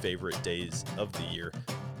of my favorite days of the year.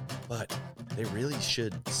 But they really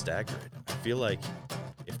should stagger it. I feel like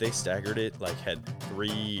if they staggered it, like had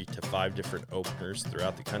 3 to 5 different openers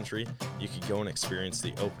throughout the country, you could go and experience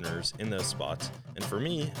the openers in those spots. And for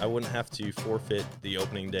me, I wouldn't have to forfeit the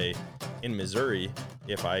opening day in Missouri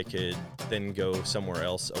if I could then go somewhere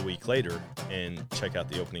else a week later and check out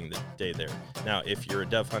the opening day there. Now, if you're a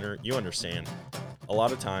dove hunter, you understand a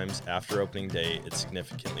lot of times after opening day, it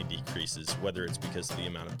significantly decreases, whether it's because of the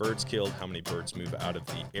amount of birds killed, how many birds move out of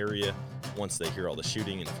the area once they hear all the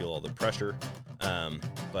shooting and feel all the pressure.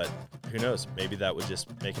 But who knows? Maybe that would just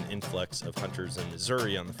make an influx of hunters in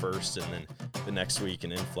Missouri on the first, and then the next week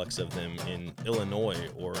an influx of them in Illinois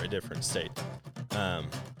or a different state.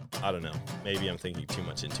 I don't know. Maybe I'm thinking too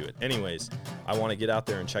much into it. Anyways, I want to get out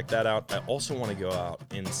there and check that out. I also want to go out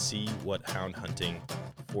and see what hound hunting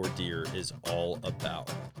for deer is all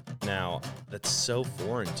about. Now, that's so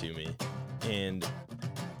foreign to me, and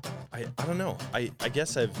I don't know. I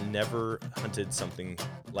guess I've never hunted something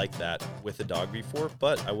like that with a dog before,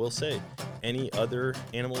 but I will say any other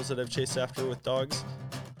animals that I've chased after with dogs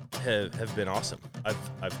have been awesome.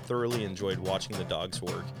 I've thoroughly enjoyed watching the dogs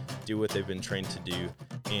work, do what they've been trained to do,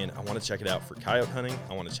 and I want to check it out for coyote hunting.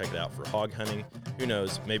 I want to check it out for hog hunting. Who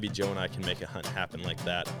knows, maybe Joe and I can make a hunt happen like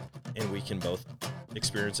that, and we can both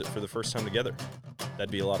experience it for the first time together.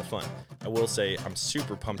 That'd be a lot of fun. I will say I'm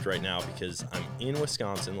super pumped right now because I'm in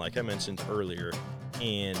Wisconsin, like I mentioned earlier,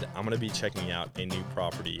 and I'm going to be checking out a new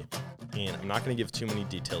property, and I'm not going to give too many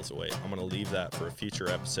details away. I'm going to leave that for a future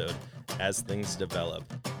episode as things develop.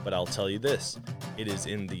 But I'll tell you this, it is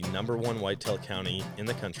in the #1 whitetail county in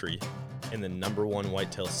the country and the #1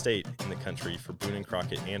 whitetail state in the country for Boone and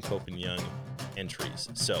Crockett and Pope and Young entries.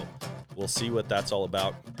 So we'll see what that's all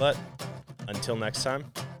about. But until next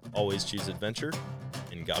time, always choose adventure,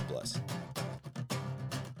 and God bless.